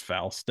had this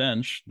foul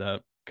stench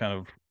that kind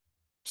of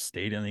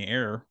stayed in the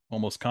air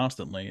almost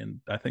constantly. And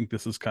I think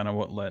this is kind of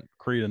what led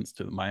credence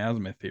to the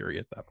miasma theory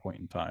at that point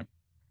in time.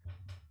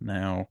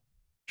 Now,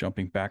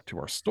 jumping back to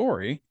our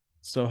story,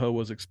 Soho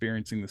was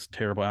experiencing this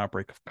terrible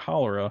outbreak of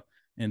cholera,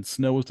 and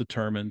Snow was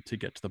determined to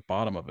get to the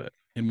bottom of it.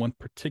 In one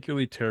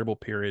particularly terrible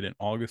period in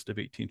August of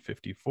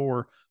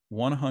 1854,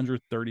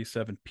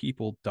 137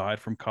 people died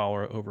from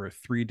cholera over a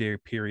 3-day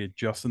period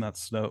just in that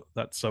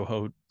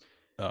Soho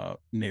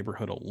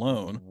neighborhood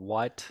alone.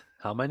 What?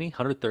 How many?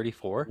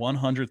 134?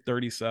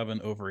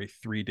 137 over a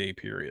 3-day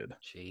period.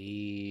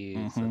 Jeez,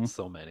 Mm-hmm. that's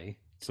so many.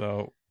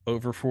 So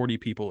over 40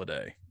 people a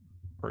day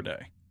per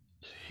day.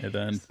 And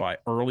then Jeez. by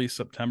early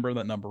September,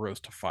 that number rose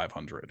to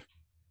 500.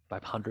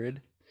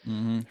 500?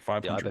 Mm-hmm. Yeah, I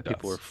 500 bet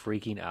people were deaths.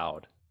 freaking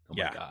out. Oh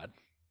my Yeah. God.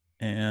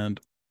 And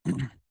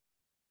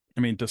I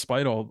mean,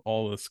 despite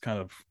all this kind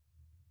of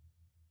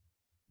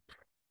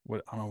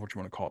what I don't know what you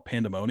want to call it,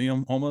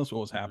 pandemonium almost,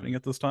 what was Hmm. happening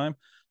at this time,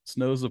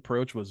 Snow's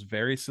approach was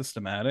very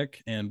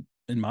systematic and,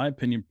 in my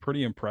opinion,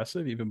 pretty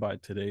impressive, even by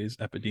today's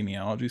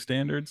epidemiology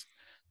standards.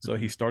 So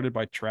he Hmm. started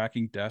by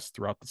tracking deaths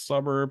throughout the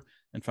suburb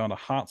and found a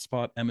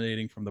hotspot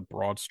emanating from the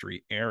Broad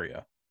Street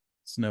area.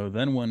 Snow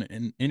then went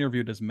and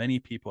interviewed as many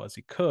people as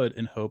he could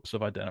in hopes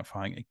of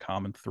identifying a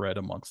common thread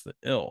amongst the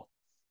ill.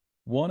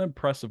 One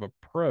impressive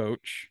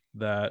approach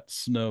that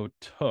Snow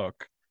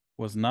took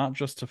was not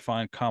just to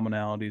find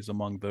commonalities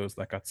among those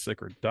that got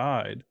sick or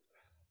died,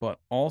 but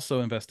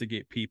also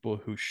investigate people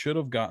who should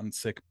have gotten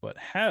sick but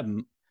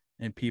hadn't,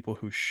 and people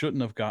who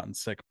shouldn't have gotten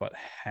sick but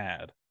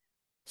had.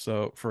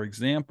 So, for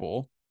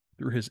example,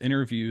 through his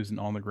interviews and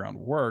on the ground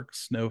work,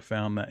 Snow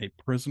found that a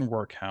prison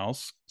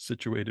workhouse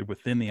situated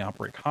within the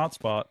outbreak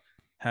hotspot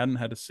hadn't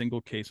had a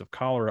single case of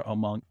cholera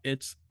among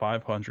its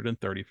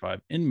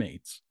 535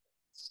 inmates.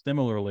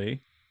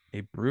 Similarly,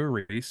 a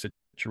brewery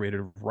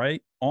situated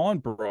right on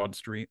Broad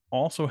Street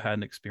also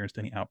hadn't experienced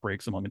any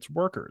outbreaks among its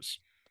workers.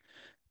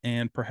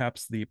 And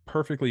perhaps the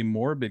perfectly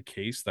morbid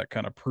case that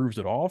kind of proves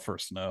it all for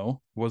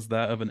Snow was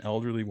that of an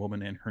elderly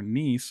woman and her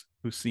niece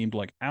who seemed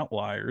like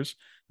outliers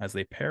as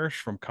they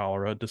perished from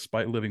cholera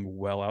despite living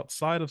well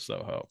outside of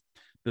Soho.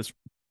 This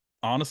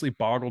honestly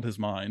boggled his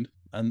mind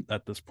and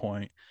at this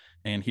point,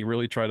 and he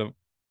really tried to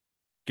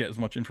get as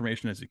much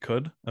information as he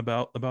could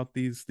about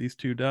these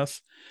two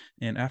deaths.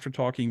 And after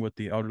talking with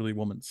the elderly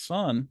woman's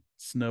son,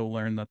 Snow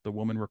learned that the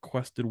woman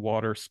requested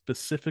water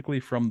specifically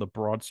from the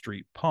Broad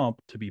Street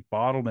pump to be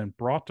bottled and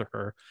brought to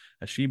her,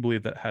 as she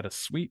believed that had a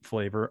sweet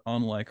flavor,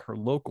 unlike her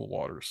local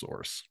water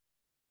source.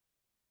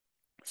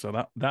 So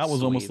that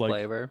was almost Sweet like,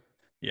 flavor.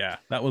 yeah,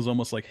 that was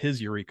almost like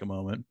his eureka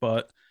moment.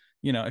 But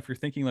if you're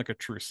thinking like a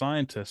true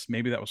scientist,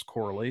 maybe that was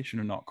correlation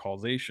and not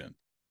causation.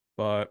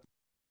 But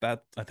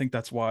that I think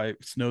that's why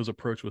Snow's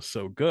approach was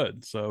so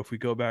good. So if we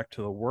go back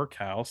to the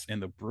workhouse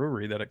and the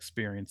brewery that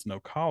experienced no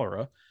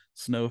cholera,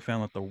 Snow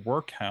found that the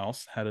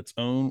workhouse had its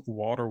own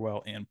water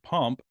well and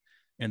pump,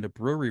 and the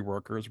brewery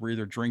workers were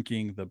either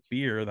drinking the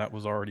beer that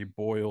was already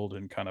boiled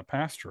and kind of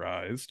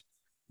pasteurized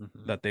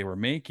Hmm. that they were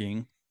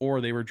making, or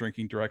they were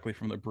drinking directly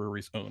from the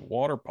brewery's own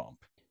water pump.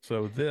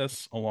 So,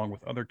 this, along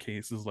with other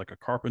cases like a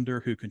carpenter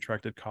who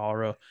contracted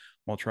cholera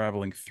while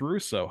traveling through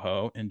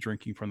Soho and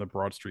drinking from the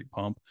Broad Street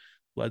pump,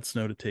 led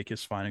Snow to take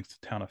his findings to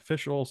town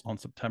officials on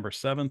September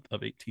 7th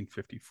of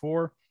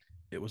 1854.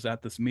 It was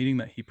at this meeting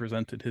that he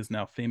presented his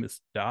now famous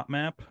dot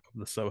map of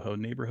the Soho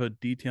neighborhood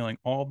detailing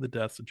all of the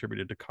deaths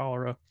attributed to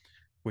cholera,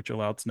 which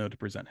allowed Snow to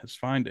present his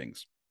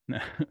findings.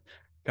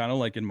 Kind of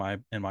like in my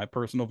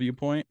personal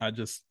viewpoint,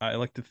 I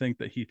like to think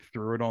that he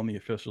threw it on the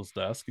official's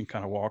desk and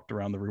kind of walked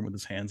around the room with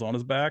his hands on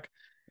his back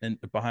and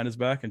behind his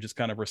back and just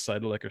kind of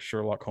recited like a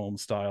Sherlock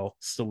Holmes style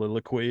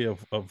soliloquy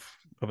of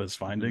his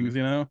Hmm. findings.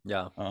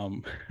 Yeah.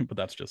 But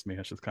that's just me.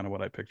 That's just kind of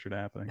what I pictured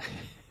happening.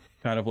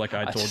 Kind of like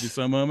I I told you just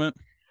so moment.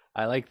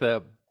 I like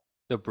the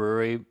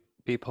brewery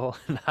people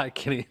not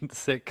getting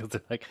sick because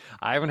they're like,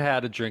 I haven't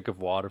had a drink of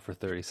water for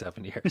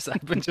 37 years.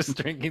 I've been just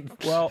drinking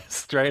Well,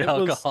 straight it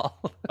was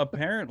alcohol.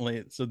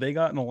 apparently so they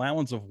got an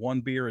allowance of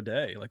one beer a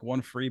day, like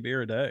one free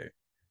beer a day.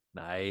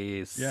 Yeah,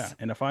 Nice.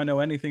 and if I know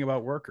anything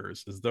about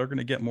workers, is they're going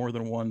to get more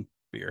than one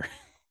beer.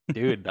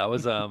 Dude, that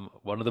was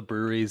one of the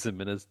breweries in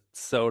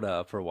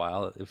Minnesota for a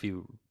while. If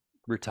you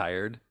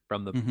retired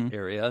from the Mm-hmm.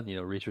 area,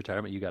 reach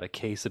retirement, you got a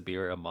case of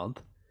beer a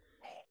month.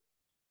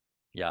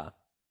 Yeah,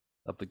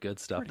 of the good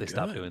stuff. Pretty They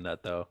stopped good. doing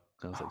that though.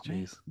 I was Oh like, man,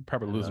 geez.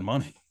 probably Uh, losing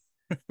money.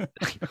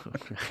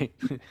 right.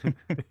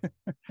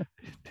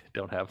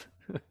 Don't don't have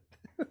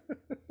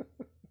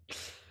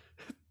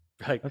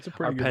like That's a our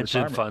pretty good pension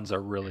retirement. funds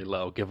are really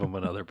low. Give him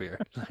another beer.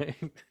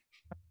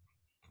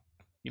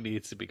 He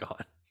needs to be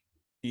gone.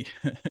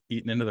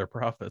 Eating into their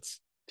profits.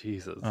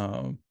 Jesus.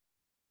 Um,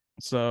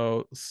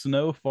 So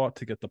Snow fought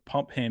to get the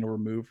pump handle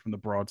removed from the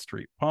Broad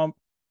Street pump.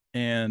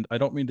 And I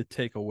don't mean to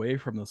take away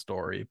from the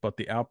story, but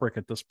the outbreak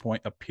at this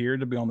point appeared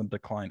to be on the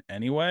decline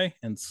anyway.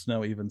 And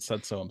Snow even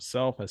said so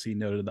himself, as he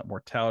noted that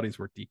mortalities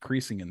were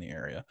decreasing in the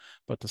area.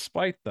 But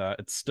despite that,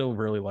 it's still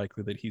really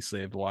likely that he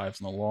saved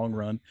lives in the long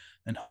run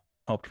and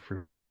helped.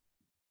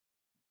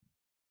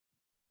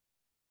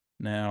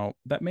 Now,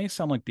 that may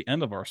sound like the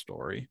end of our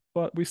story,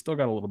 but we still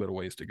got a little bit of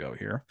ways to go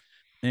here.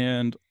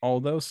 And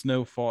although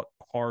Snow fought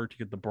hard to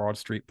get the Broad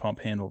Street pump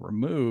handle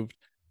removed,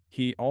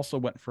 he also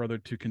went further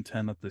to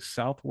contend that the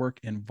Southwark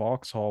and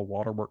Vauxhall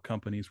waterwork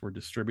companies were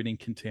distributing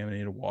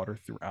contaminated water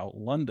throughout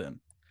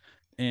London.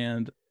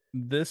 And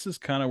this is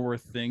kind of where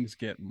things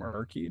get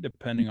murky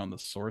depending on the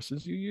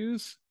sources you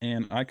use.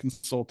 And I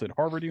consulted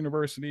Harvard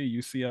University,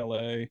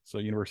 UCLA, so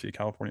University of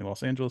California,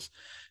 Los Angeles,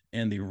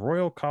 and the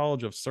Royal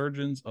College of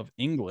Surgeons of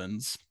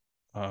England's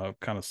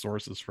kind of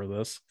sources for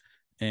this.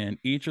 And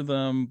each of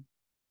them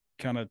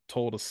kind of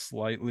told a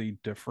slightly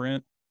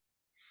different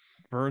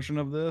version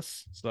of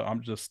this. So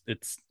I'm just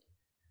going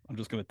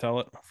to tell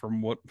it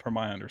from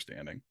my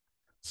understanding.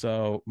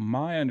 So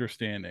my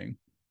understanding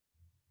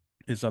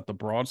is that the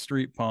Broad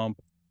Street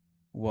pump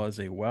was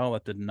a well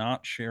that did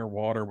not share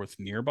water with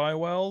nearby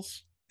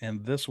wells,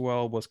 and this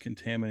well was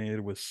contaminated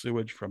with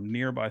sewage from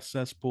nearby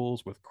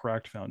cesspools with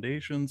cracked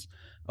foundations,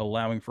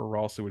 allowing for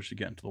raw sewage to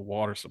get into the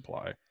water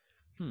supply.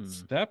 Hmm.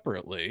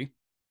 Separately,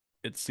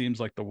 it seems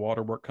like the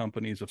waterwork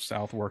companies of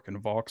Southwark and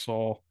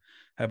Vauxhall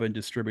have been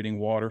distributing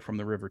water from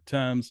the River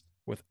Thames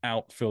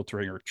without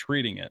filtering or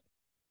treating it.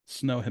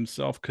 Snow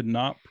himself could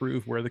not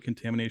prove where the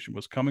contamination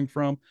was coming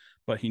from,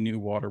 but he knew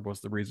water was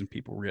the reason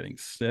people were getting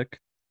sick.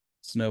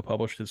 Snow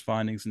published his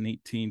findings in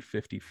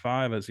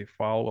 1855 as a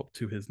follow up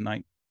to his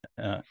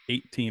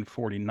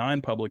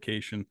 1849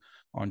 publication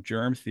on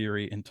germ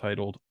theory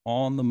entitled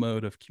On the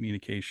Mode of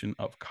Communication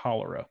of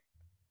Cholera.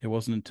 It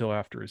wasn't until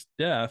after his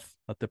death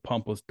that the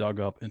pump was dug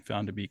up and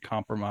found to be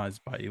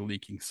compromised by a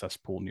leaking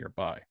cesspool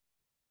nearby.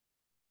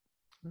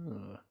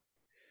 Huh.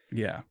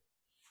 Yeah,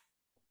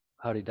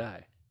 How'd he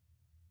die?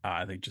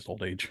 I think just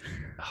old age.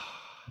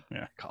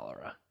 Yeah,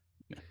 Cholera.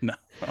 no.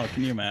 Oh,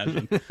 can you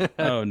imagine?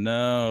 Oh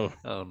no.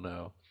 Oh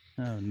no.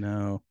 Oh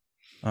no.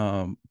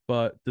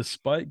 But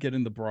despite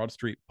getting the Broad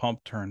Street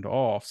pump turned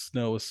off,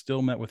 Snow was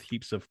still met with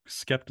heaps of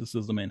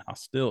skepticism and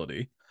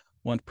hostility.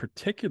 One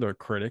particular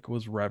critic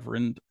was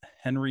Reverend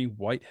Henry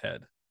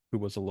Whitehead, who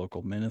was a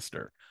local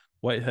minister.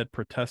 Whitehead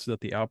protested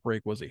that the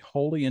outbreak was a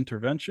holy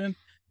intervention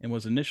and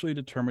was initially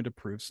determined to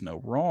prove Snow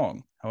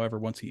wrong. However,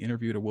 once he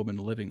interviewed a woman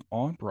living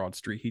on Broad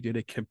Street, he did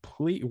a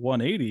complete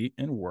 180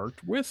 and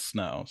worked with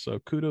Snow. So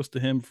kudos to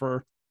him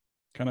for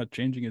kind of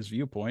changing his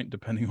viewpoint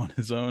depending on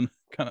his own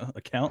kind of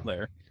account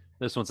there.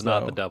 This one's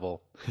not the So,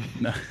 devil.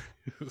 no.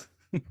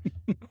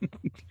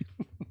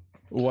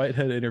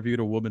 Whitehead interviewed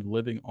a woman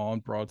living on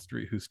Broad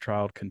Street whose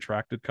child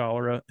contracted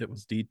cholera. It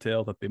was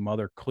detailed that the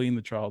mother cleaned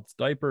the child's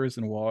diapers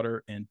and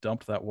water and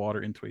dumped that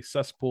water into a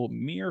cesspool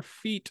mere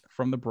feet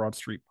from the Broad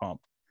Street pump.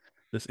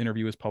 This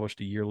interview was published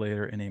a year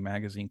later in a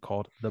magazine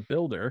called The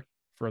Builder,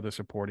 further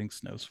supporting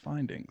Snow's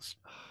findings.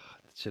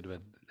 It should have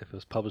been if it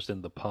was published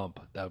in the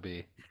pump. That would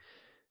be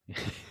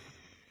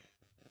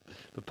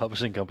the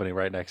publishing company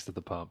right next to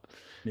the pump.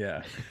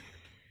 Yeah.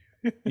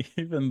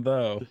 Even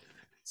though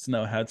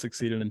Snow had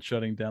succeeded in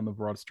shutting down the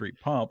Broad Street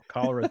pump,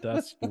 cholera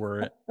deaths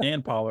were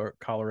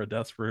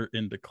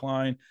in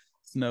decline.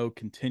 Snow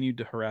continued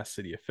to harass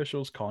city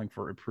officials, calling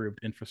for improved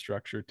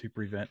infrastructure to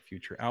prevent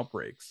future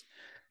outbreaks.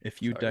 A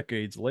few Sorry.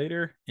 decades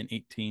later, in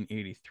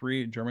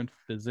 1883, German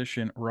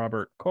physician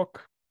Robert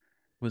Koch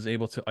was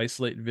able to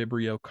isolate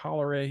Vibrio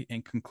cholerae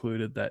and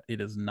concluded that it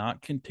is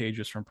not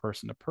contagious from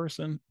person to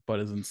person, but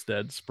is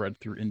instead spread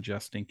through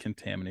ingesting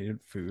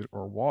contaminated food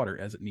or water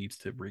as it needs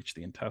to reach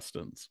the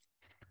intestines.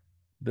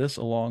 This,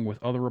 along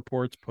with other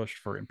reports, pushed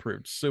for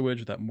improved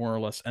sewage that more or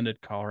less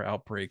ended cholera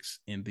outbreaks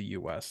in the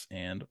US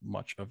and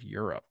much of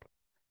Europe.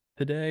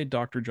 Today,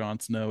 Dr. John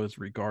Snow is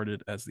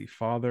regarded as the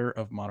father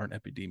of modern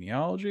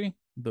epidemiology.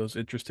 Those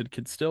interested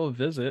can still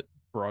visit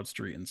Broad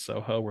Street in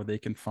Soho, where they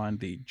can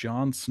find the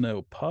John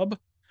Snow Pub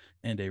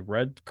and a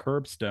red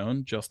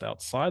curbstone just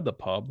outside the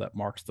pub that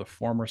marks the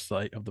former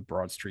site of the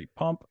Broad Street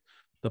pump.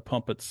 The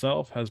pump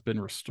itself has been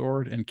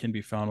restored and can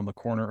be found on the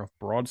corner of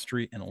Broad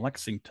Street and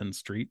Lexington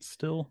Street,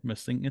 still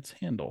missing its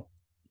handle.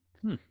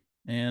 Hmm.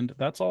 And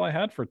that's all I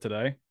had for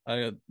today.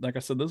 Like I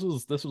said, this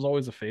was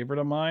always a favorite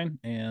of mine,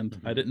 and I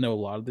Mm-hmm. didn't know a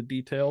lot of the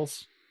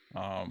details.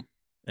 And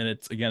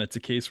it's a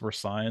case where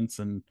science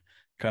and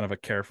kind of a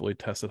carefully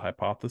tested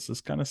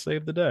hypothesis kind of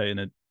saved the day, and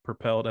it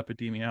propelled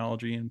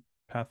epidemiology and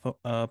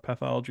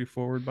pathology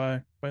forward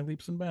by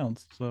leaps and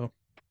bounds. So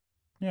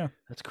yeah,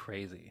 That's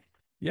crazy.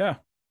 yeah,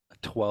 A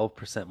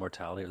 12%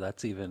 mortality.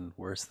 That's even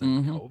worse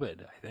than mm-hmm,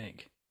 COVID, I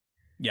think.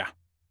 yeah,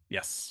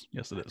 yes, it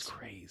That's is.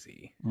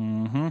 crazy.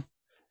 Mm-hmm.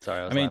 Sorry,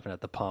 I I was mean, laughing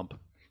at the pump.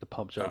 The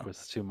pump joke oh,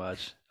 was too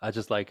much. I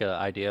just like an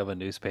idea of a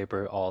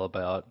newspaper all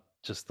about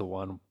just the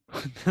one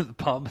the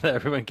pump that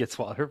everyone gets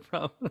water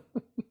from.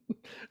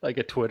 Like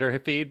a Twitter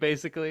feed,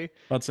 basically.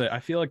 I'd say I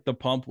feel like the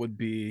pump would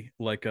be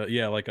like a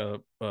yeah, like a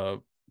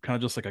kind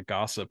of just like a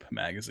gossip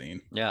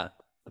magazine. Yeah,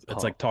 the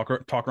It's like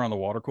pump. talk around the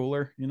water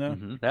cooler, you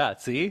know? Yeah,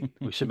 see?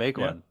 We should make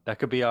Yeah, one. That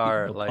could be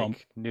our the pump.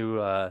 like new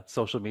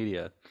social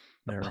media.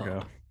 The There we go.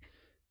 pump.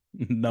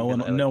 No Even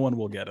one, no one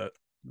will get it.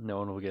 no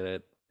one will get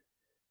it.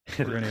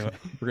 We're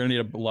gonna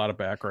need a lot of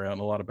background,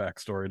 a lot of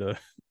backstory to Like,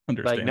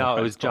 understand no, it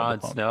why was it's called the Jon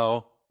pump.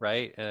 Snow,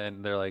 right?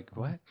 And they're like,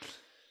 what?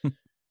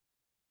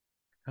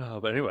 Oh,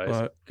 but anyways,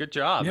 But good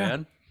job, yeah,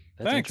 man.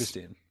 That's thanks,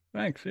 interesting.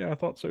 thanks. Yeah, I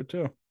thought so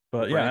too. We're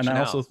But yeah, and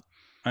branching out.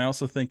 I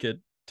also think it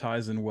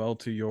ties in well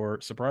to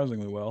your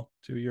surprisingly well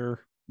to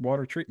your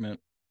water treatment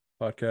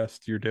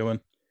podcast you're doing.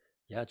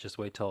 Yeah, just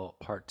wait till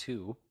part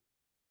two.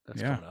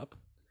 That's Yeah. coming up.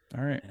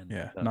 All right. And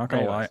Yeah. Not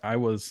gonna lie,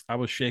 anyways, I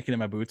was shaking in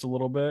my boots a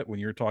little bit when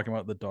you were talking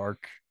about the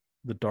dark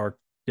the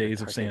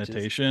days of dark ages.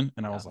 sanitation,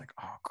 and I Yeah, was like,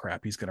 oh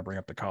crap, he's gonna bring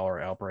up the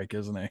cholera outbreak,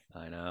 isn't he?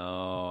 I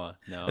know.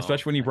 No,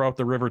 Especially when you brought up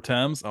the River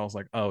Thames, I was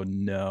like, oh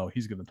no,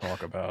 he's gonna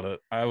talk about it.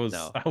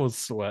 no. I was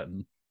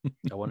sweating.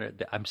 I wonder.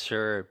 I'm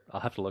sure I'll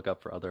have to look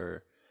up for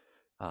other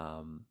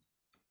um,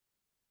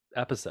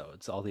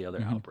 episodes, all the other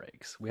Mhm.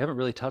 outbreaks. We haven't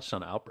really touched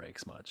on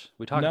outbreaks much.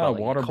 We talked No, about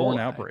like E. waterborne coli,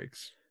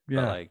 outbreaks. but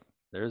Yeah. like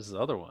there's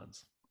other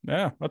ones.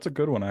 Yeah, that's a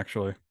good one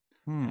actually.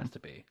 Hmm. Has to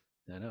be.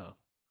 I know.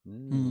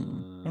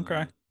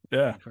 Okay. Mm,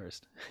 Yeah. me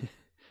first. Okay.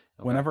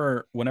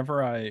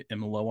 Whenever I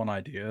am low on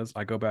ideas,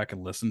 I go back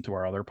and listen to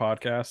our other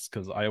podcasts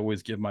because I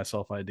always give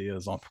myself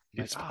ideas on Like,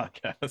 these oh,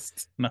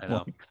 podcasts. And I I'm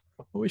know. like,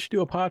 oh, we should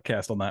do a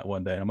podcast on that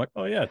one day. I'm like,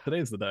 oh yeah,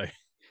 today's the day.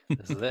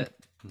 This is it.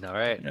 All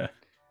right. Yeah.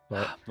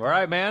 But All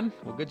right, man.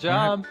 Well, good all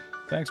right. job.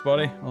 Thanks,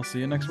 buddy. I'll see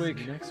you next See you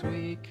week. next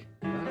week.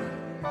 Bye.